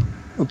chart.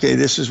 Okay,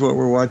 this is what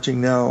we're watching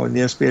now on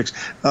the SPX.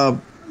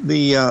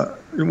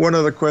 One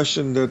other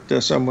question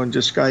that someone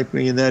just Skyped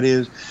me, and that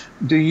is,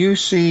 do you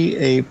see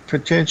a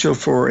potential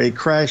for a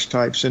crash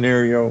type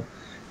scenario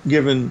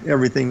given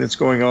everything that's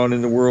going on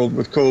in the world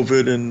with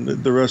COVID and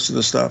the rest of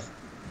the stuff,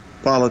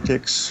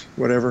 politics,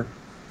 whatever?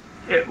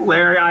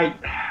 Larry,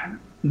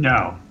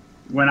 no.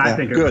 When I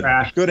think of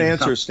crash, good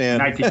answer, Stan.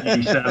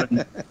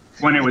 1987,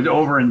 when it was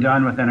over and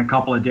done within a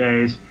couple of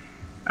days.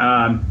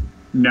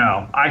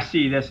 No, I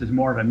see this as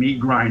more of a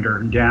meat grinder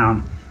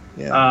down.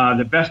 Yeah.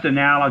 The best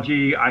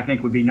analogy, I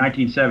think, would be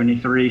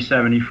 1973,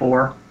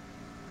 74,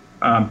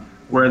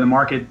 where the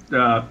market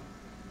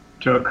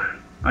took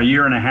a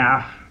year and a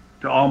half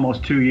to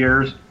almost 2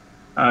 years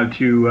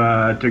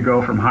to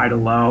go from high to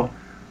low.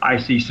 I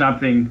see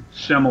something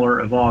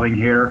similar evolving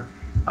here.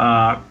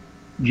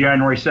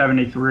 January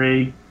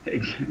 73,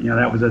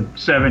 that was a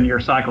 7-year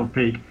cycle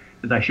peak,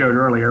 as I showed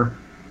earlier.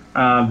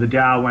 The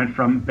Dow went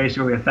from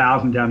basically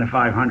 1,000 down to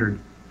 500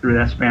 through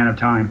that span of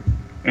time,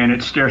 and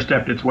it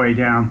stair-stepped its way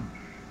down.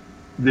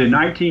 The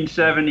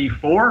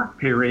 1974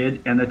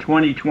 period and the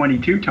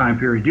 2022 time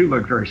period do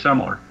look very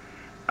similar.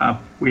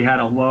 We had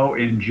a low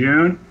in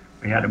June.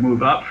 We had to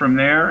move up from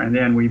there, and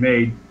then we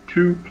made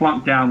 2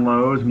 plump down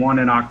lows, one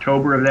in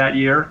October of that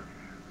year,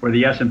 where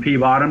the S&P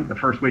bottomed the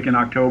first week in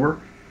October,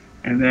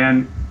 and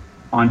then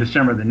on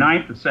December the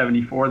 9th of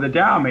 74, the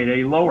Dow made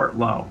a lower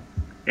low.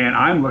 And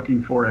I'm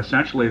looking for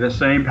essentially the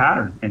same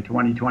pattern in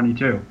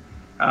 2022.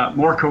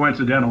 More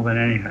coincidental than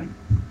anything.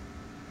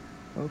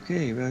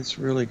 Okay, that's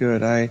really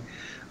good.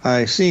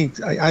 I see.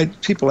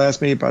 People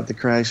ask me about the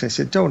crash. I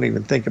said, don't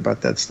even think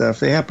about that stuff.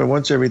 They happen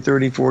once every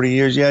 30, 40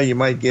 years. Yeah, you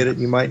might get it,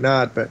 you might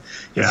not, but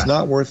it's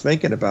not worth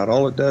thinking about.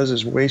 All it does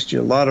is waste you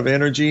a lot of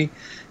energy,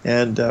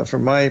 and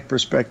from my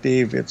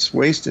perspective, it's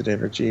wasted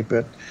energy.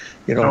 But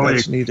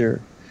that's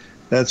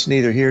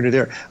neither here nor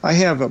there. I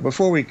have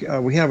before we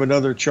have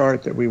another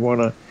chart that we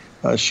want to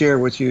share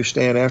with you,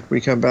 Stan, after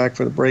we come back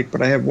for the break.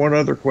 But I have one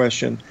other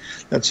question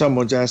that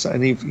someone's asked,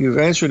 and you've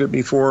answered it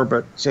before,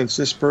 but since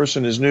this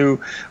person is new,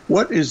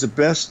 what is the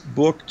best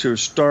book to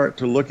start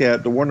to look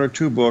at, the 1 or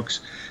 2 books,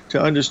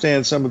 to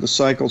understand some of the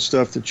cycle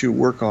stuff that you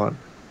work on?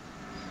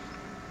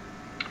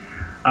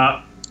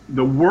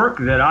 The work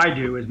that I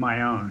do is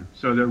my own,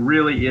 so there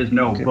really is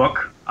no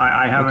book.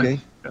 I haven't.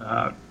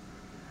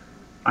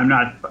 I'm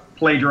not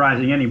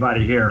plagiarizing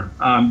anybody here.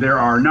 There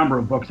are a number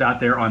of books out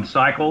there on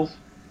cycles.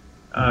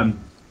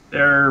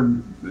 They're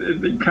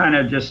kind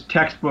of just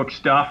textbook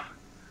stuff,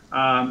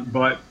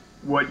 but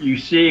what you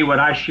see, what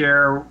I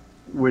share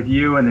with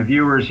you and the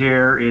viewers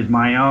here is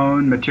my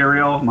own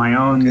material,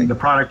 the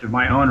product of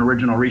my own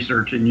original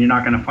research, and you're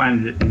not going to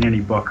find it in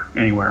any book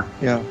anywhere.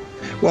 Yeah.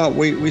 Well,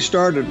 we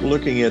started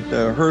looking at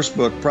Hearst's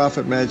book,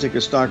 Profit Magic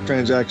of Stock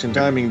Transaction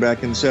Timing,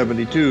 back in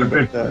 72.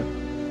 But,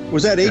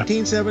 was that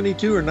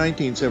 1872 or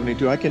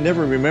 1972? I can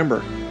never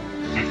remember.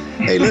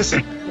 Hey,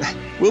 listen,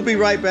 we'll be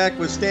right back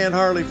with Stan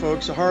Harley,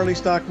 folks, a Harley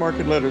Stock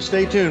Market Letter.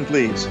 Stay tuned,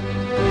 please.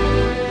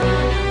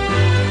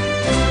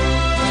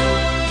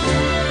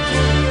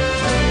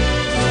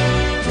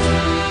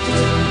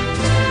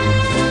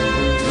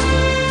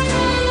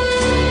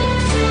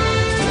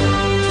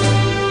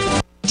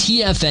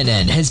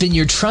 TFNN has been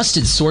your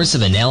trusted source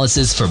of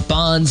analysis for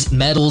bonds,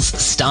 metals,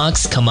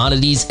 stocks,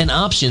 commodities, and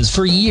options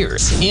for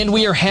years. And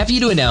we are happy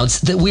to announce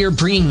that we are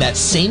bringing that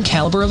same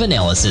caliber of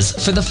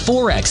analysis for the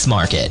Forex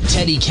market.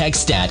 Teddy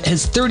Keckstadt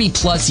has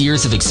 30-plus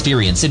years of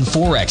experience in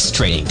Forex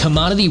trading,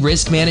 commodity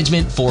risk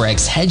management,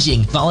 Forex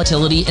hedging,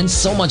 volatility, and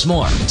so much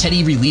more.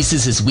 Teddy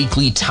releases his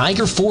weekly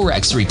Tiger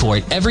Forex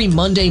report every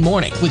Monday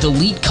morning with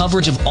elite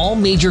coverage of all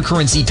major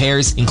currency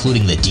pairs,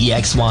 including the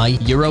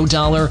DXY, Euro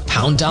dollar,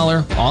 Pound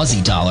dollar,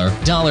 Aussie dollar,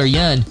 dollar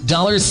yen,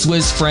 dollar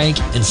Swiss franc,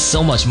 and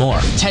so much more.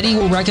 Teddy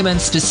will recommend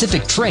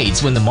specific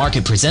trades when the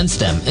market presents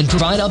them and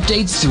provide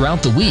updates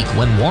throughout the week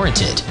when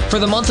warranted. For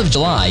the month of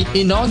July,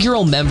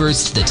 inaugural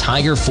members to the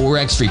Tiger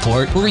Forex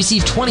Report will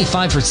receive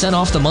 25%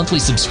 off the monthly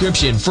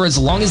subscription for as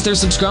long as they're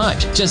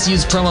subscribed. Just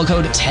use promo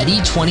code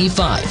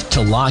TEDDY25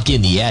 to lock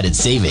in the added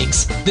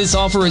savings. This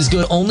offer is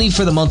good only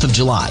for the month of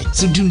July,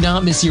 so do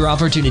not miss your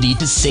opportunity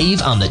to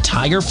save on the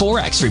Tiger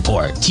Forex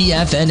Report.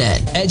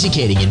 TFNN,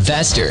 educating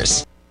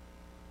investors.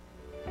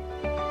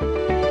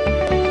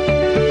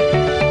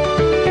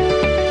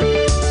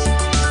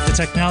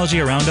 The technology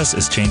around us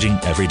is changing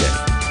every day.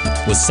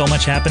 With so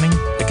much happening,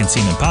 it can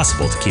seem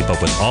impossible to keep up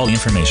with all the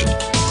information.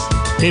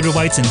 David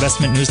White's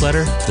investment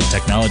newsletter, The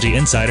Technology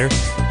Insider,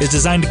 is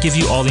designed to give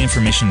you all the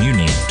information you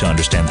need to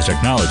understand the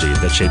technology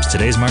that shapes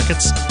today's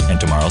markets and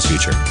tomorrow's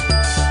future.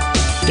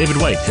 David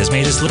White has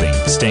made his living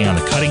staying on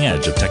the cutting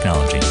edge of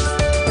technology.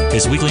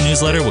 His weekly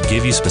newsletter will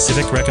give you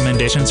specific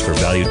recommendations for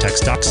value tech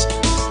stocks,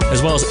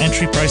 as well as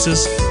entry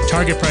prices,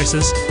 target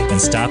prices, and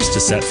stops to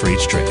set for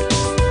each trade.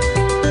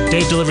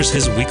 Dave delivers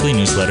his weekly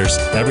newsletters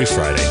every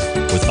Friday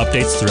with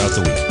updates throughout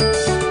the week.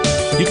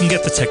 You can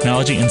get the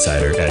Technology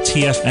Insider at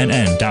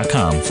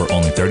TFNN.com for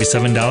only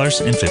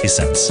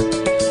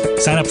 $37.50.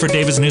 Sign up for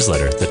David's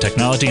newsletter, The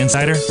Technology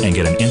Insider, and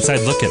get an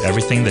inside look at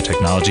everything the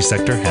technology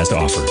sector has to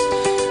offer.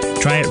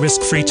 Try it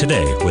risk-free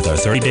today with our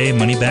 30-day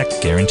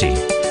money-back guarantee.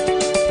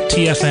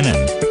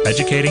 TFNN,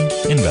 educating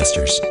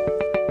investors.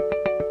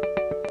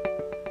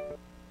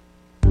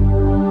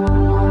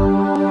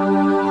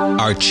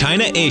 Are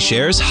China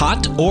A-shares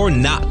hot or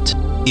not?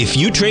 If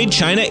you trade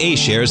China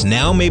A-shares,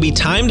 now may be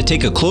time to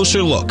take a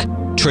closer look.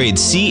 Trade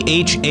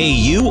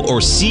CHAU or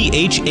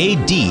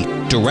CHAD,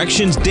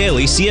 Directions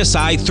Daily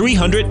CSI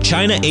 300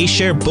 China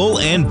A-share Bull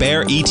and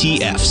Bear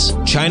ETFs.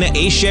 China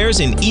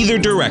A-shares in either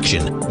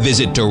direction.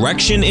 Visit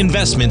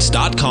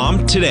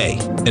directioninvestments.com today.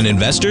 An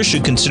investor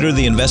should consider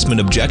the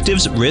investment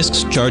objectives,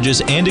 risks,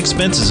 charges, and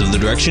expenses of the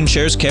Direction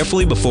shares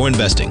carefully before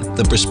investing.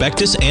 The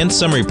prospectus and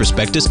summary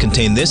prospectus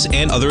contain this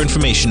and other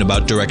information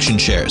about Direction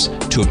shares.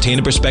 To obtain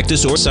a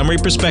prospectus or summary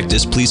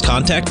prospectus, please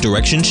contact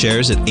Direction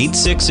shares at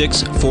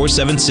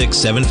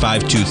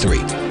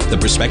 866-476-7523. The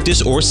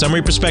prospectus or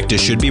summary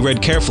prospectus should be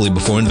read carefully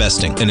before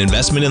investing. An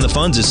investment in the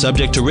funds is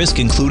subject to risk,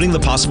 including the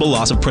possible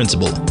loss of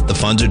principal. The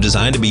funds are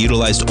designed to be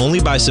utilized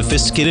only by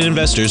sophisticated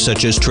investors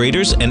such as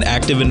traders and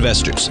active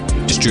investors.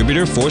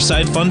 Distributor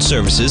Foreside Fund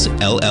Services,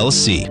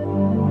 LLC.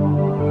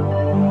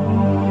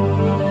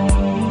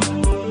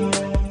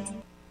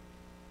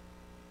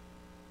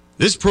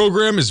 This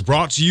program is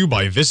brought to you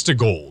by Vista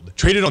Gold,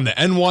 traded on the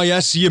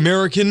NYSE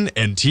American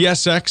and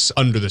TSX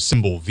under the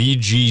symbol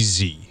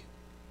VGZ.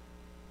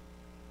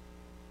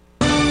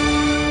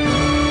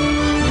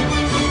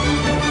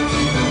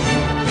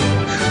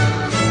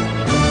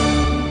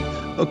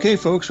 Okay,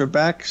 folks, we're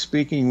back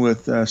speaking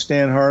with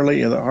Stan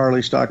Harley of the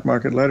Harley Stock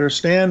Market Letter.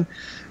 Stan,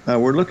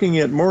 we're looking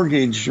at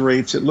mortgage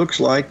rates, it looks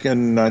like,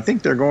 and I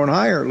think they're going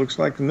higher, it looks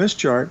like, from this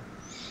chart.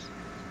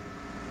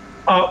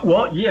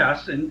 Well,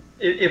 yes, and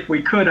if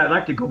we could, I'd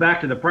like to go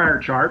back to the prior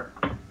chart.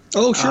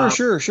 Oh,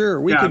 sure.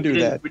 We can do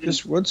that.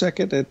 Just 1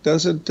 second. It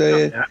doesn't...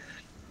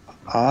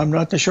 I'm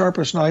not the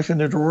sharpest knife in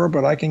the drawer,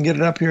 but I can get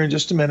it up here in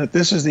just a minute.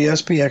 This is the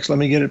SPX. Let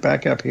me get it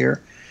back up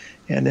here,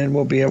 and then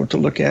we'll be able to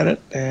look at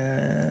it.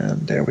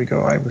 And there we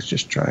go. I was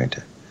just trying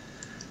to...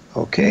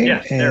 Okay,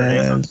 yes,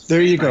 and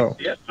there you go.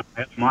 I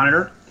have the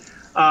monitor.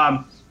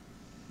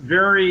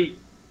 Very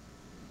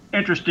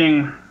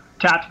interesting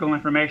tactical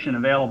information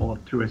available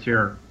to us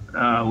here,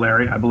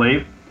 Larry, I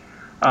believe.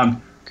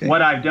 Okay.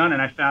 What I've done,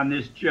 and I found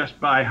this just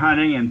by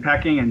hunting and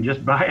pecking and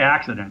just by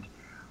accident,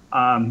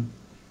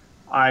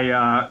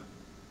 I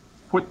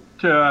put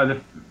the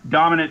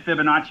dominant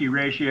Fibonacci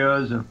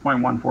ratios of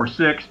 0.146,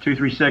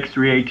 236,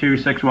 382,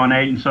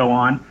 618, and so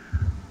on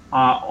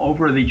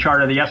over the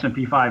chart of the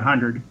S&P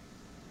 500.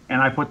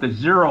 And I put the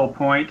 0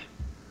 point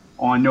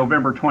on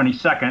November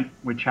 22nd,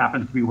 which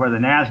happens to be where the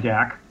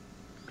NASDAQ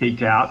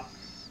peaked out.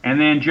 And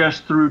then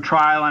just through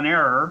trial and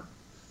error,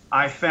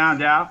 I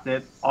found out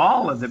that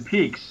all of the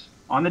peaks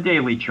on the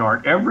daily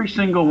chart, every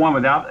single one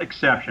without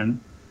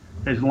exception,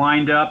 is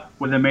lined up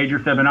with a major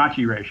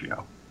Fibonacci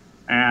ratio.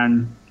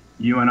 And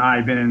you and I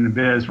have been in the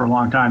biz for a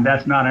long time.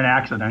 That's not an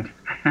accident.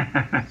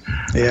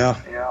 Yeah.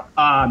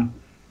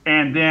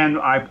 And then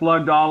I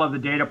plugged all of the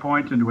data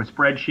points into a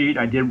spreadsheet.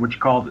 I did what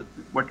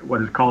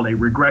is called a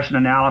regression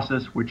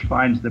analysis, which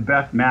finds the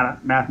best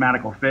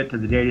mathematical fit to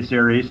the data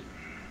series.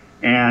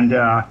 And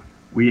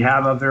we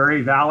have a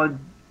very valid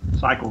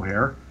cycle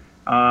here.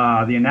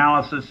 The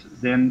analysis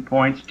then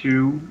points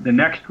to the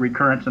next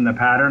recurrence in the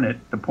pattern at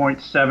the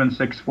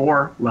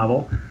 0.764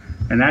 level,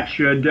 and that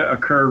should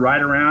occur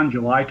right around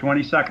July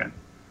 22nd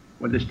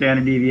with a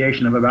standard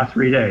deviation of about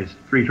 3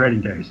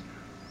 trading days.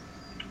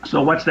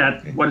 So what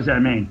does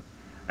that mean?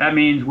 That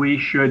means we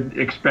should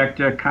expect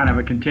a kind of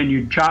a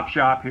continued chop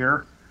shop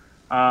here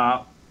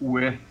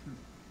with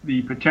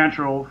the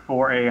potential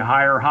for a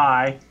higher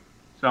high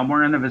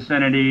somewhere in the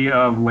vicinity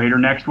of later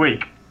next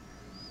week.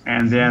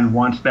 And then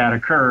once that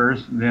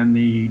occurs, then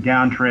the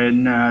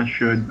downtrend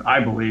I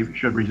believe,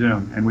 should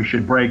resume. And we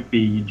should break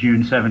the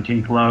June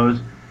 17th lows.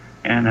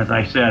 And as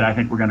I said, I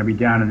think we're going to be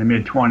down in the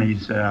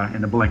mid-20s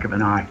in the blink of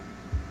an eye.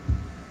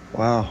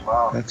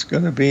 Wow. That's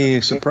going to be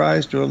a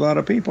surprise to a lot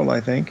of people, I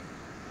think.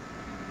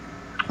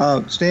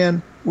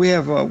 Stan, we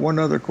have one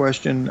other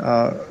question. Do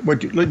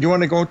you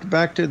want to go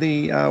back to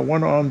the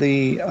one on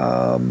the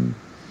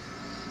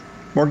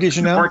mortgage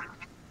now?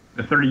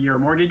 The 30-year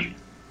mortgage?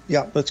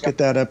 Yeah, let's get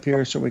that up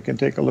here so we can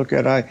take a look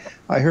at it.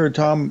 I heard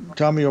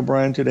Tommy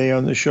O'Brien today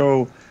on the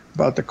show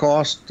about the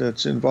cost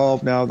that's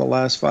involved now the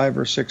last 5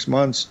 or 6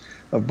 months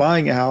of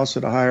buying a house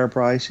at a higher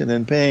price and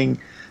then paying,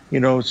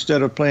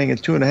 instead of paying a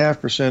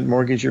 2.5%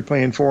 mortgage, you're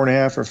paying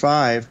 4.5 or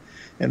 5.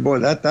 And boy,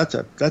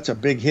 that's a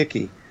big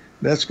hickey.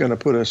 That's going to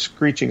put a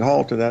screeching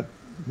halt to that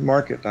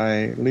market.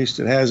 At least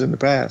it has in the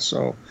past.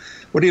 So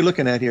what are you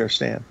looking at here,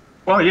 Stan?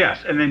 Well,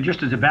 yes, and then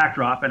just as a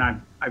backdrop,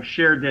 and I've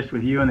shared this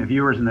with you and the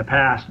viewers in the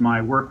past,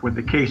 my work with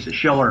the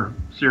Case-Shiller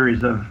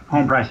series of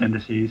home price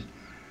indices,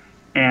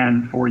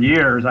 and for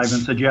years I've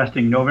been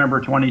suggesting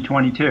November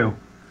 2022,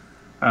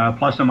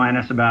 plus or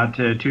minus about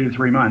 2 to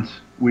 3 months,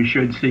 we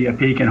should see a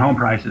peak in home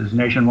prices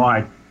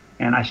nationwide,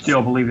 and I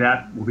still believe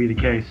that will be the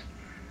case.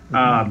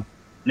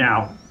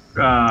 Now,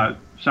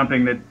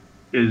 something that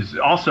is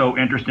also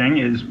interesting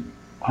is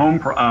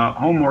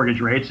home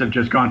mortgage rates have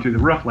just gone through the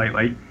roof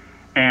lately.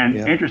 And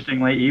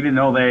interestingly, even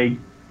though they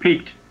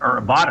peaked or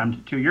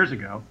bottomed 2 years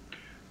ago,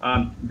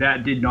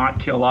 that did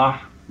not kill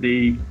off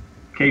the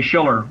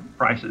Case-Shiller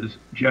prices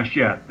just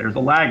yet. There's a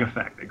lag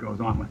effect that goes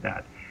on with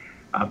that.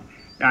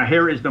 Now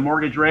here is the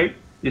mortgage rate.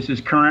 This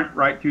is current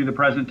right through the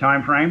present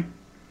time frame.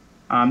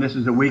 This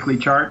is a weekly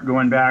chart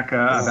going back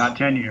about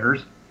 10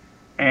 years.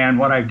 And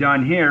what I've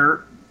done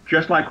here,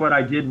 just like what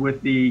I did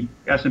with the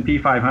S&P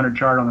 500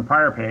 chart on the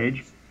prior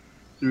page,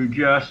 through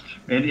just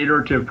an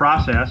iterative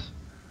process,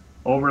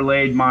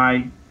 overlaid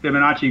my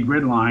Fibonacci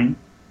grid line,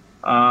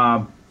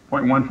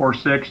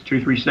 0.146,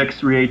 236,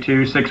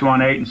 382,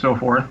 618, and so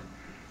forth.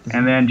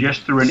 And then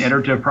just through an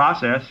iterative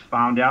process,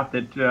 found out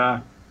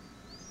that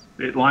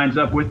it lines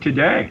up with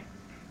today.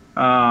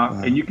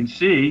 And you can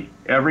see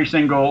every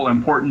single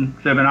important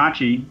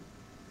Fibonacci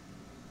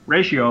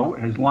ratio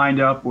has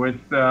lined up with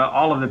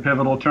all of the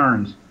pivotal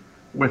turns,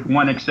 with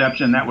one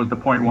exception, that was the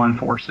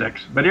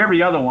 0.146. But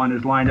every other one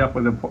is lined up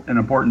with an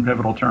important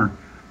pivotal turn.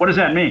 What does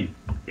that mean?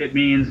 It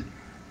means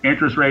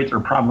interest rates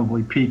are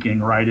probably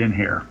peaking right in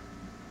here.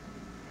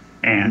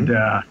 And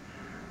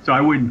so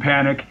I wouldn't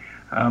panic.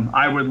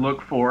 I would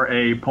look for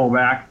a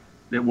pullback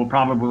that will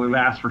probably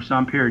last for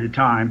some period of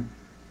time.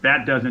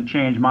 That doesn't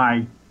change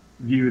my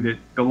view that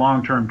the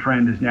long-term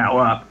trend is now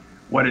up.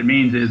 What it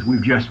means is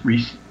we've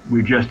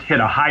just hit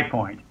a high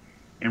point,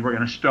 and we're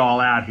going to stall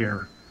out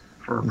here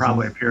for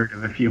probably a period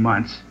of a few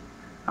months.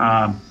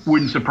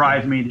 Wouldn't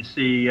surprise me to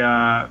see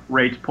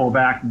rates pull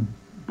back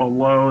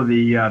below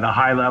the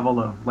high level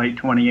of late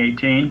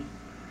 2018.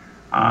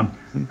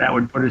 That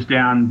would put us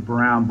down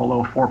around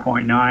below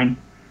 4.9.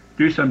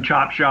 Do some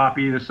chop shop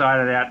either side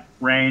of that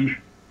range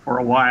for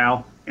a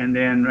while, and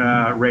then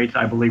rates,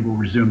 I believe, will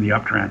resume the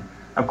uptrend.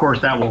 Of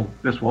course,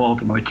 this will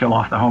ultimately kill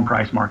off the home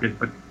price market,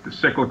 but the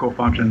cyclical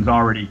functions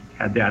already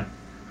had that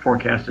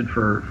forecasted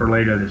for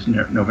later this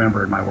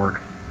November in my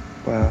work.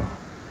 Wow.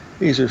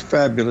 These are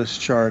fabulous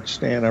charts,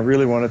 Stan. I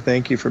really want to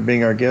thank you for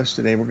being our guest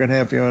today. We're going to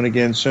have you on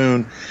again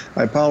soon.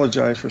 I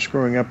apologize for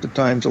screwing up the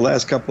times the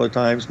last couple of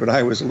times, but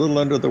I was a little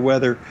under the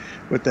weather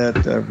with that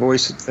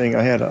voice thing.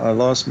 I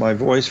lost my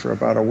voice for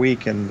about a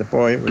week, and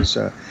boy, it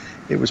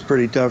was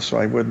pretty tough, so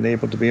I wasn't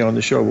able to be on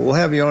the show. But we'll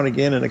have you on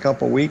again in a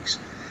couple of weeks.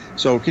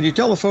 So can you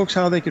tell the folks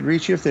how they could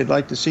reach you if they'd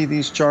like to see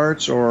these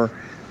charts, or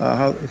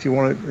if you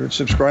want to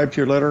subscribe to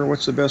your letter?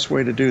 What's the best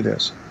way to do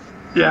this?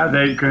 Yeah,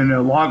 they can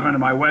log onto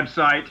my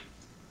website.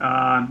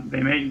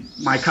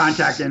 My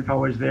contact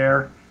info is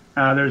there.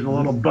 There's a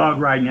little bug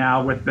right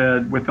now with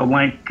the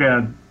link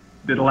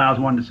that allows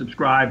one to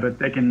subscribe, but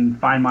they can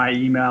find my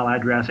email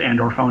address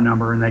and/or phone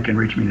number, and they can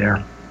reach me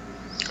there.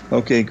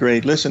 Okay,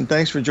 great. Listen,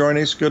 thanks for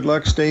joining us. Good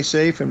luck. Stay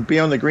safe, and be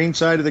on the green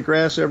side of the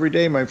grass every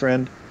day, my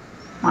friend.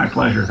 My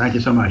pleasure. Thank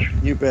you so much.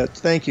 You bet.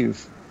 Thank you,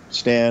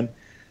 Stan.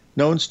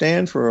 Known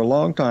Stan for a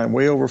long time,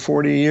 way over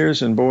 40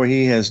 years, and boy,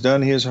 he has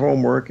done his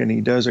homework, and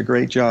he does a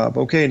great job.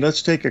 Okay,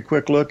 let's take a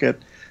quick look at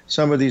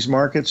some of these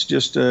markets,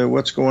 just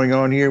what's going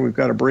on here. We've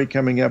got a break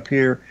coming up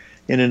here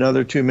in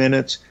another 2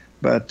 minutes,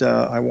 but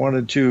I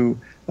wanted to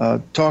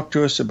talk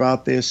to us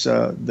about this,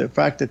 the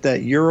fact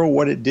that euro,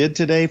 what it did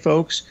today,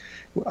 folks.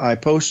 I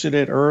posted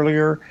it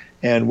earlier,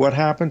 and what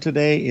happened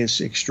today is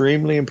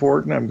extremely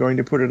important. I'm going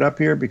to put it up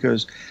here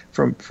because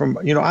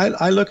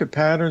I look at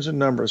patterns and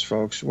numbers,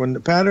 folks. When the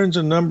patterns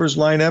and numbers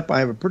line up, I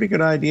have a pretty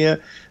good idea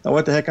of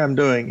what the heck I'm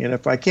doing, and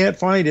if I can't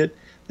find it,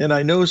 then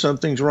I know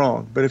something's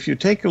wrong. But if you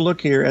take a look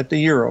here at the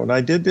euro, and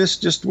I did this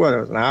just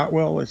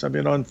I've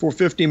been on for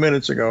 50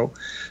 minutes ago,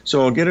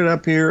 so I'll get it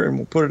up here and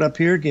we'll put it up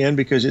here again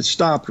because it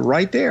stopped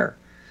right there,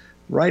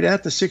 right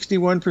at the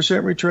 61%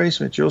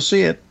 retracement. You'll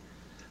see it.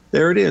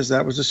 There it is.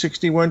 That was a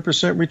 61%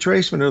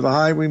 retracement of the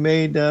high we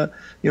made,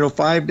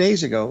 5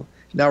 days ago.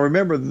 Now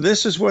remember,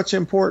 this is what's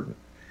important,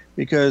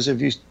 because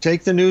if you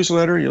take the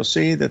newsletter, you'll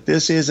see that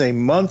this is a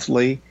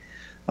monthly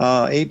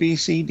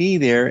ABCD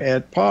there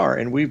at par,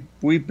 and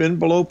we've been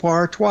below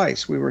par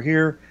twice. We were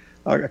here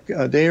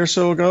a day or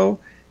so ago,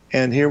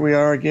 and here we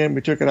are again.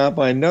 We took it out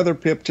by another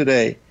pip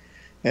today,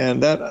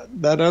 and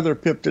that other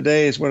pip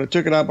today is when it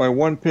took it out by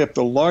 1 pip,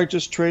 the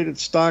largest traded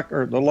stock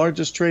or the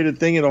largest traded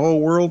thing in the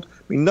whole world.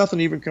 I mean, nothing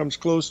even comes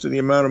close to the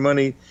amount of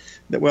money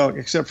that, well,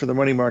 except for the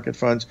money market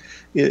funds,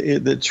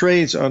 that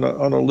trades on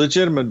a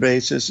legitimate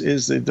basis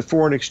is the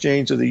foreign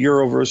exchange of the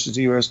euro versus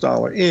the U.S.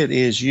 dollar. It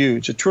is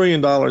huge, $1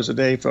 trillion a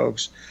day,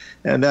 folks,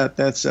 and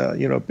that's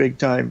big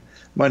time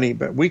money.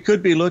 But we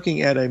could be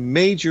looking at a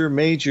major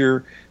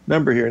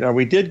number here. Now,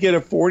 we did get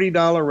a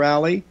 $40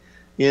 rally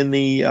in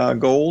the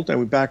gold, and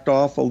we backed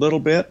off a little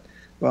bit,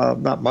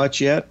 not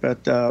much yet,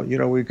 but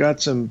we've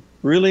got some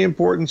really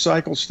important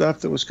cycle stuff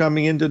that was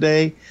coming in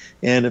today.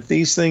 And if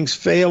these things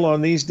fail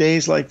on these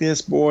days like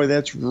this, boy,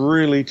 that's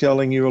really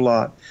telling you a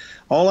lot.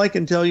 All I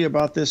can tell you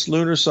about this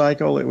lunar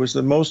cycle, it was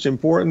the most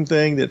important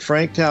thing that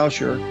Frank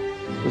Tauscher,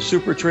 the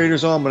Super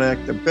Trader's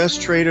Almanac, the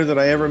best trader that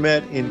I ever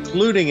met,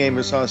 including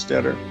Amos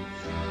Hostetter,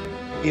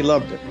 he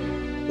loved it.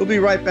 We'll be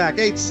right back.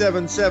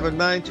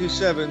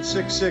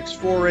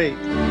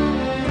 877-927-6648.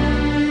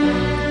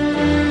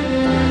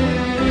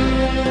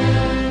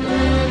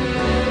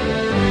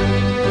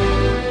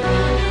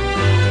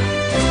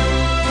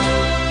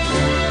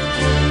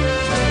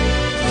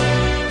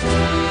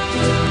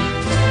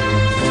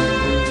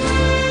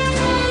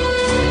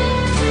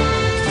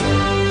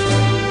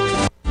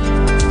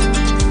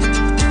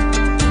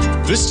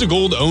 Vista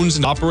Gold owns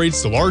and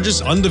operates the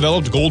largest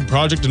undeveloped gold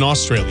project in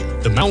Australia,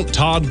 the Mount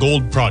Todd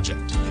Gold Project.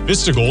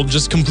 Vista Gold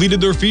just completed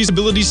their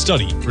feasibility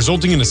study,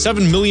 resulting in a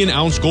 7 million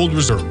ounce gold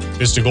reserve.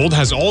 Vista Gold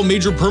has all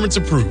major permits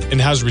approved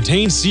and has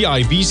retained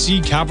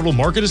CIBC capital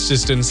market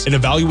assistance in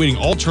evaluating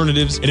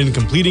alternatives and in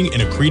completing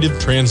an accretive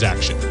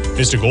transaction.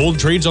 Vista Gold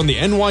trades on the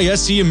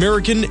NYSE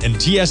American and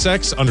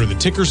TSX under the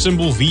ticker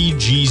symbol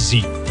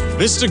VGZ.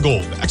 Vista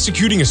Gold,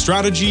 executing a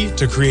strategy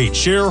to create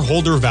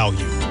shareholder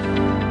value.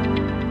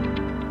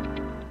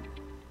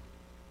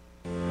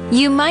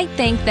 You might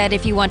think that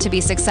if you want to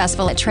be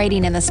successful at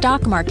trading in the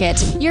stock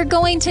market, you're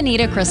going to need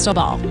a crystal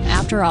ball.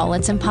 After all,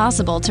 it's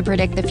impossible to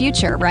predict the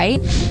future, right?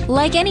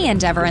 Like any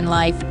endeavor in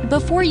life,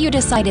 before you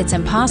decide it's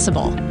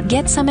impossible,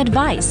 get some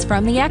advice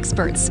from the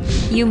experts.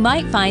 You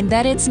might find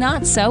that it's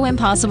not so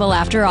impossible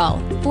after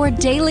all. For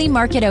daily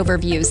market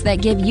overviews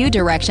that give you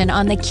direction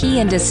on the key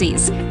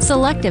indices,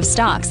 selective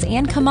stocks,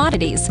 and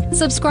commodities,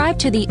 subscribe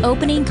to the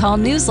Opening Call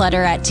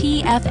newsletter at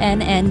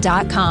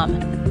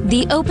TFNN.com.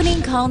 The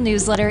Opening Call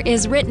newsletter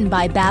is written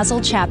by Basil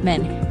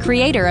Chapman,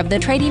 creator of the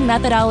trading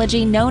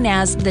methodology known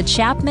as the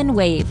Chapman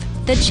Wave.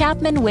 The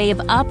Chapman Wave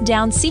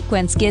up-down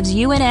sequence gives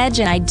you an edge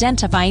in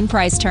identifying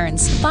price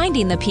turns,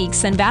 finding the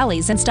peaks and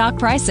valleys in stock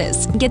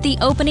prices. Get the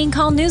Opening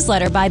Call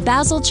newsletter by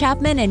Basil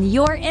Chapman in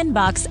your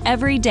inbox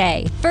every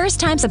day.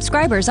 First-time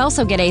subscribers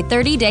also get a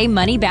 30-day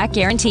money-back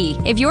guarantee.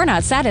 If you're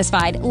not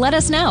satisfied, let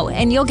us know,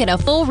 and you'll get a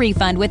full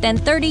refund within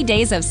 30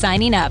 days of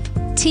signing up.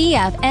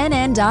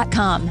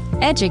 TFNN.com,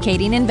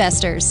 educating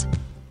investors.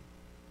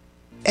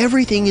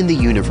 Everything in the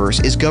universe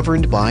is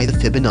governed by the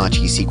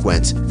Fibonacci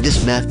sequence.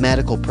 This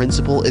mathematical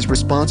principle is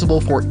responsible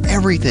for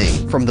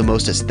everything from the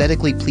most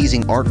aesthetically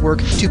pleasing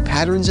artwork to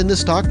patterns in the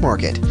stock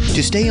market.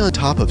 To stay on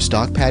top of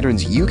stock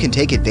patterns you can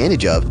take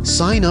advantage of,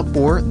 sign up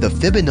for the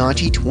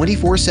Fibonacci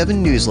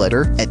 24/7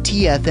 newsletter at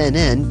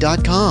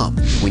TFNN.com.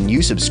 When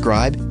you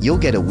subscribe, you'll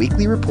get a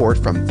weekly report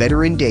from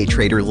veteran day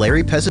trader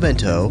Larry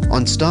Pesavento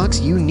on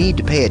stocks you need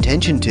to pay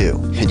attention to.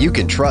 And you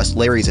can trust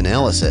Larry's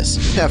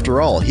analysis.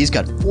 After all, he's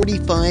got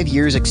 45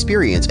 years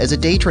experience as a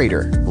day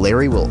trader.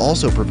 Larry will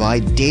also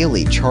provide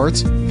daily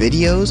charts,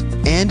 videos,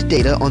 and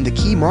data on the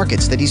key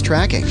markets that he's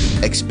tracking.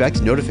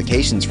 Expect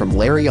notifications from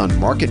Larry on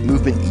market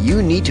movement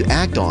you need to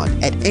act on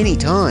at any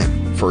time.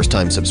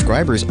 First-time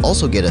subscribers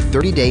also get a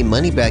 30-day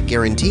money-back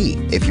guarantee.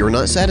 If you're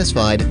not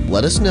satisfied,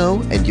 let us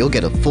know and you'll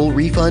get a full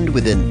refund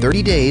within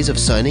 30 days of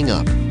signing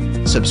up.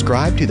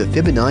 Subscribe to the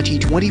Fibonacci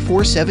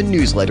 24/7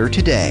 newsletter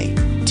today.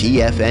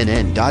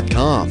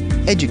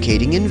 TFNN.com,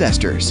 educating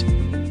investors.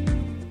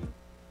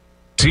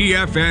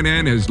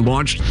 TFNN has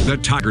launched the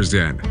Tiger's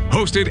Den,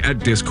 hosted at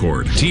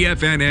Discord.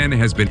 TFNN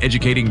has been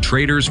educating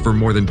traders for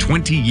more than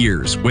 20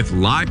 years with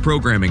live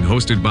programming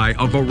hosted by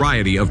a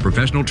variety of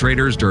professional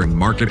traders during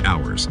market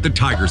hours. The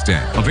Tiger's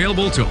Den,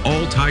 available to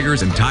all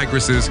tigers and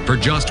tigresses for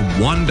just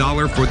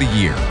 $1 for the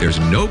year. There's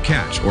no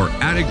catch or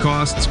added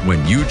costs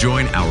when you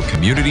join our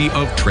community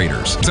of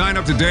traders. Sign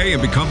up today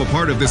and become a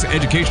part of this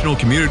educational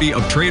community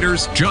of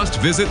traders. Just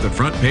visit the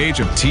front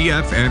page of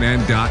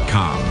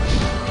TFNN.com.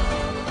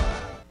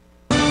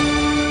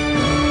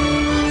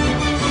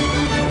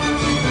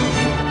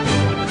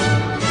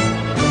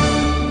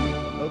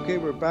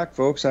 Back,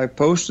 folks. I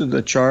posted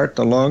the chart,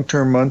 the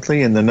long-term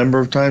monthly, and the number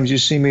of times you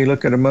see me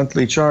look at a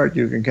monthly chart,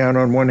 you can count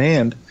on one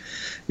hand.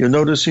 You'll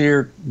notice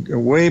here,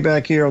 way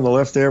back here on the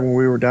left there, when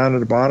we were down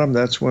at the bottom,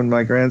 that's when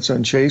my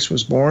grandson Chase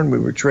was born. We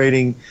were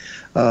trading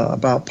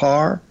about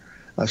par.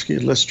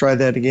 Let's try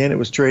that again. It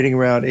was trading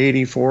around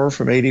 84.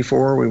 From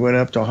 84, we went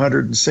up to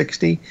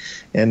 160,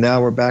 and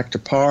now we're back to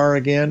par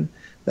again.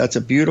 That's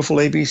a beautiful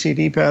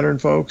ABCD pattern,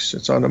 folks.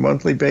 It's on a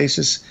monthly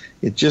basis.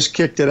 It just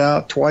kicked it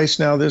out twice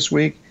now this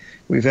week.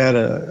 We've had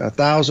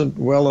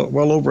well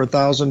over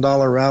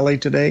 $1,000 rally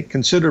today,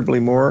 considerably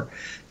more.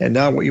 And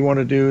now what you want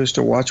to do is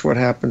to watch what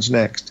happens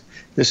next.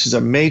 This is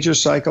a major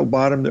cycle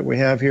bottom that we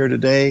have here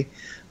today.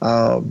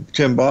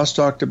 Tim Boss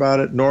talked about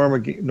it.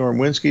 Norm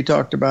Winsky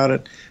talked about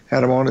it.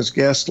 Had him on as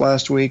guest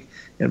last week.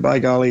 And by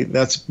golly,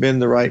 that's been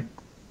the right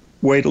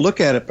way to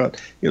look at it.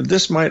 But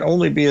this might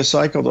only be a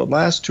cycle that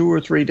lasts 2 or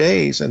 3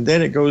 days, and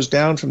then it goes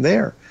down from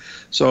there.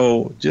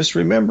 So just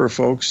remember,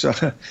 folks,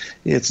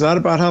 it's not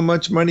about how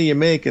much money you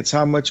make, it's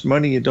how much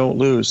money you don't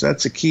lose.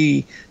 That's the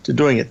key to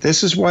doing it.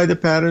 This is why the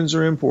patterns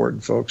are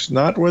important, folks,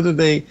 not whether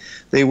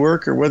they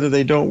work or whether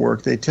they don't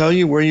work. They tell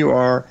you where you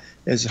are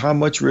as how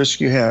much risk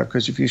you have,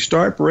 because if you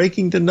start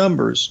breaking the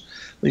numbers,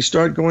 they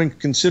start going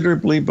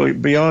considerably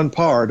beyond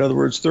par. In other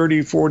words,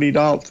 30, 40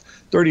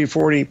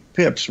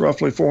 pips,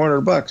 roughly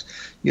 $400.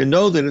 You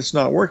know that it's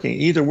not working.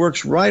 It either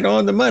works right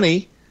on the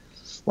money,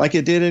 like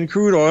it did in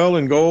crude oil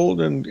and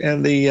gold and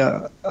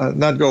the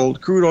not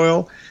gold, crude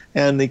oil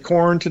and the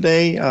corn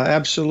today,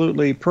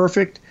 absolutely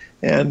perfect,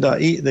 and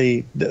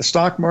the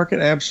stock market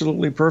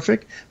absolutely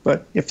perfect.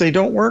 But if they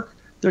don't work,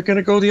 they're going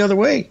to go the other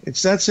way.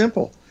 It's that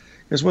simple.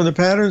 Because when the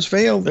patterns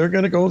fail, they're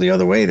going to go the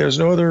other way. There's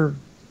no other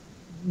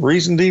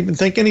reason to even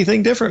think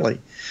anything differently.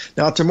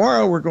 Now,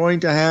 tomorrow we're going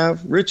to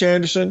have Rich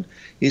Anderson.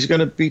 He's going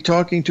to be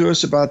talking to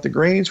us about the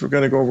grains. We're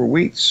going to go over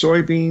wheat,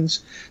 soybeans,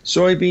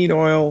 soybean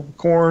oil,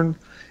 corn,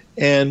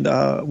 and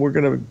we're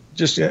going to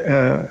just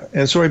and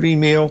soybean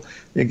meal,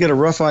 and get a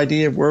rough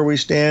idea of where we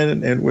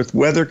stand. And with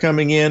weather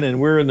coming in,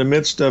 and we're in the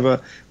midst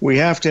of we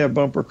have to have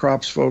bumper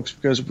crops, folks,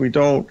 because if we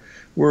don't,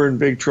 we're in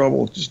big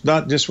trouble. Just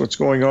not just what's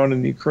going on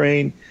in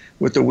Ukraine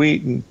with the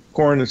wheat and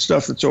corn and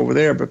stuff that's over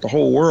there, but the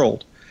whole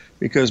world,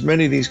 because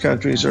many of these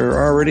countries are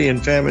already in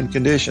famine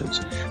conditions.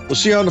 We'll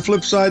see you on the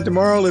flip side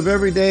tomorrow. Live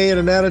every day in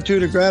an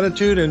attitude of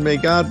gratitude, and may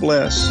God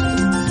bless.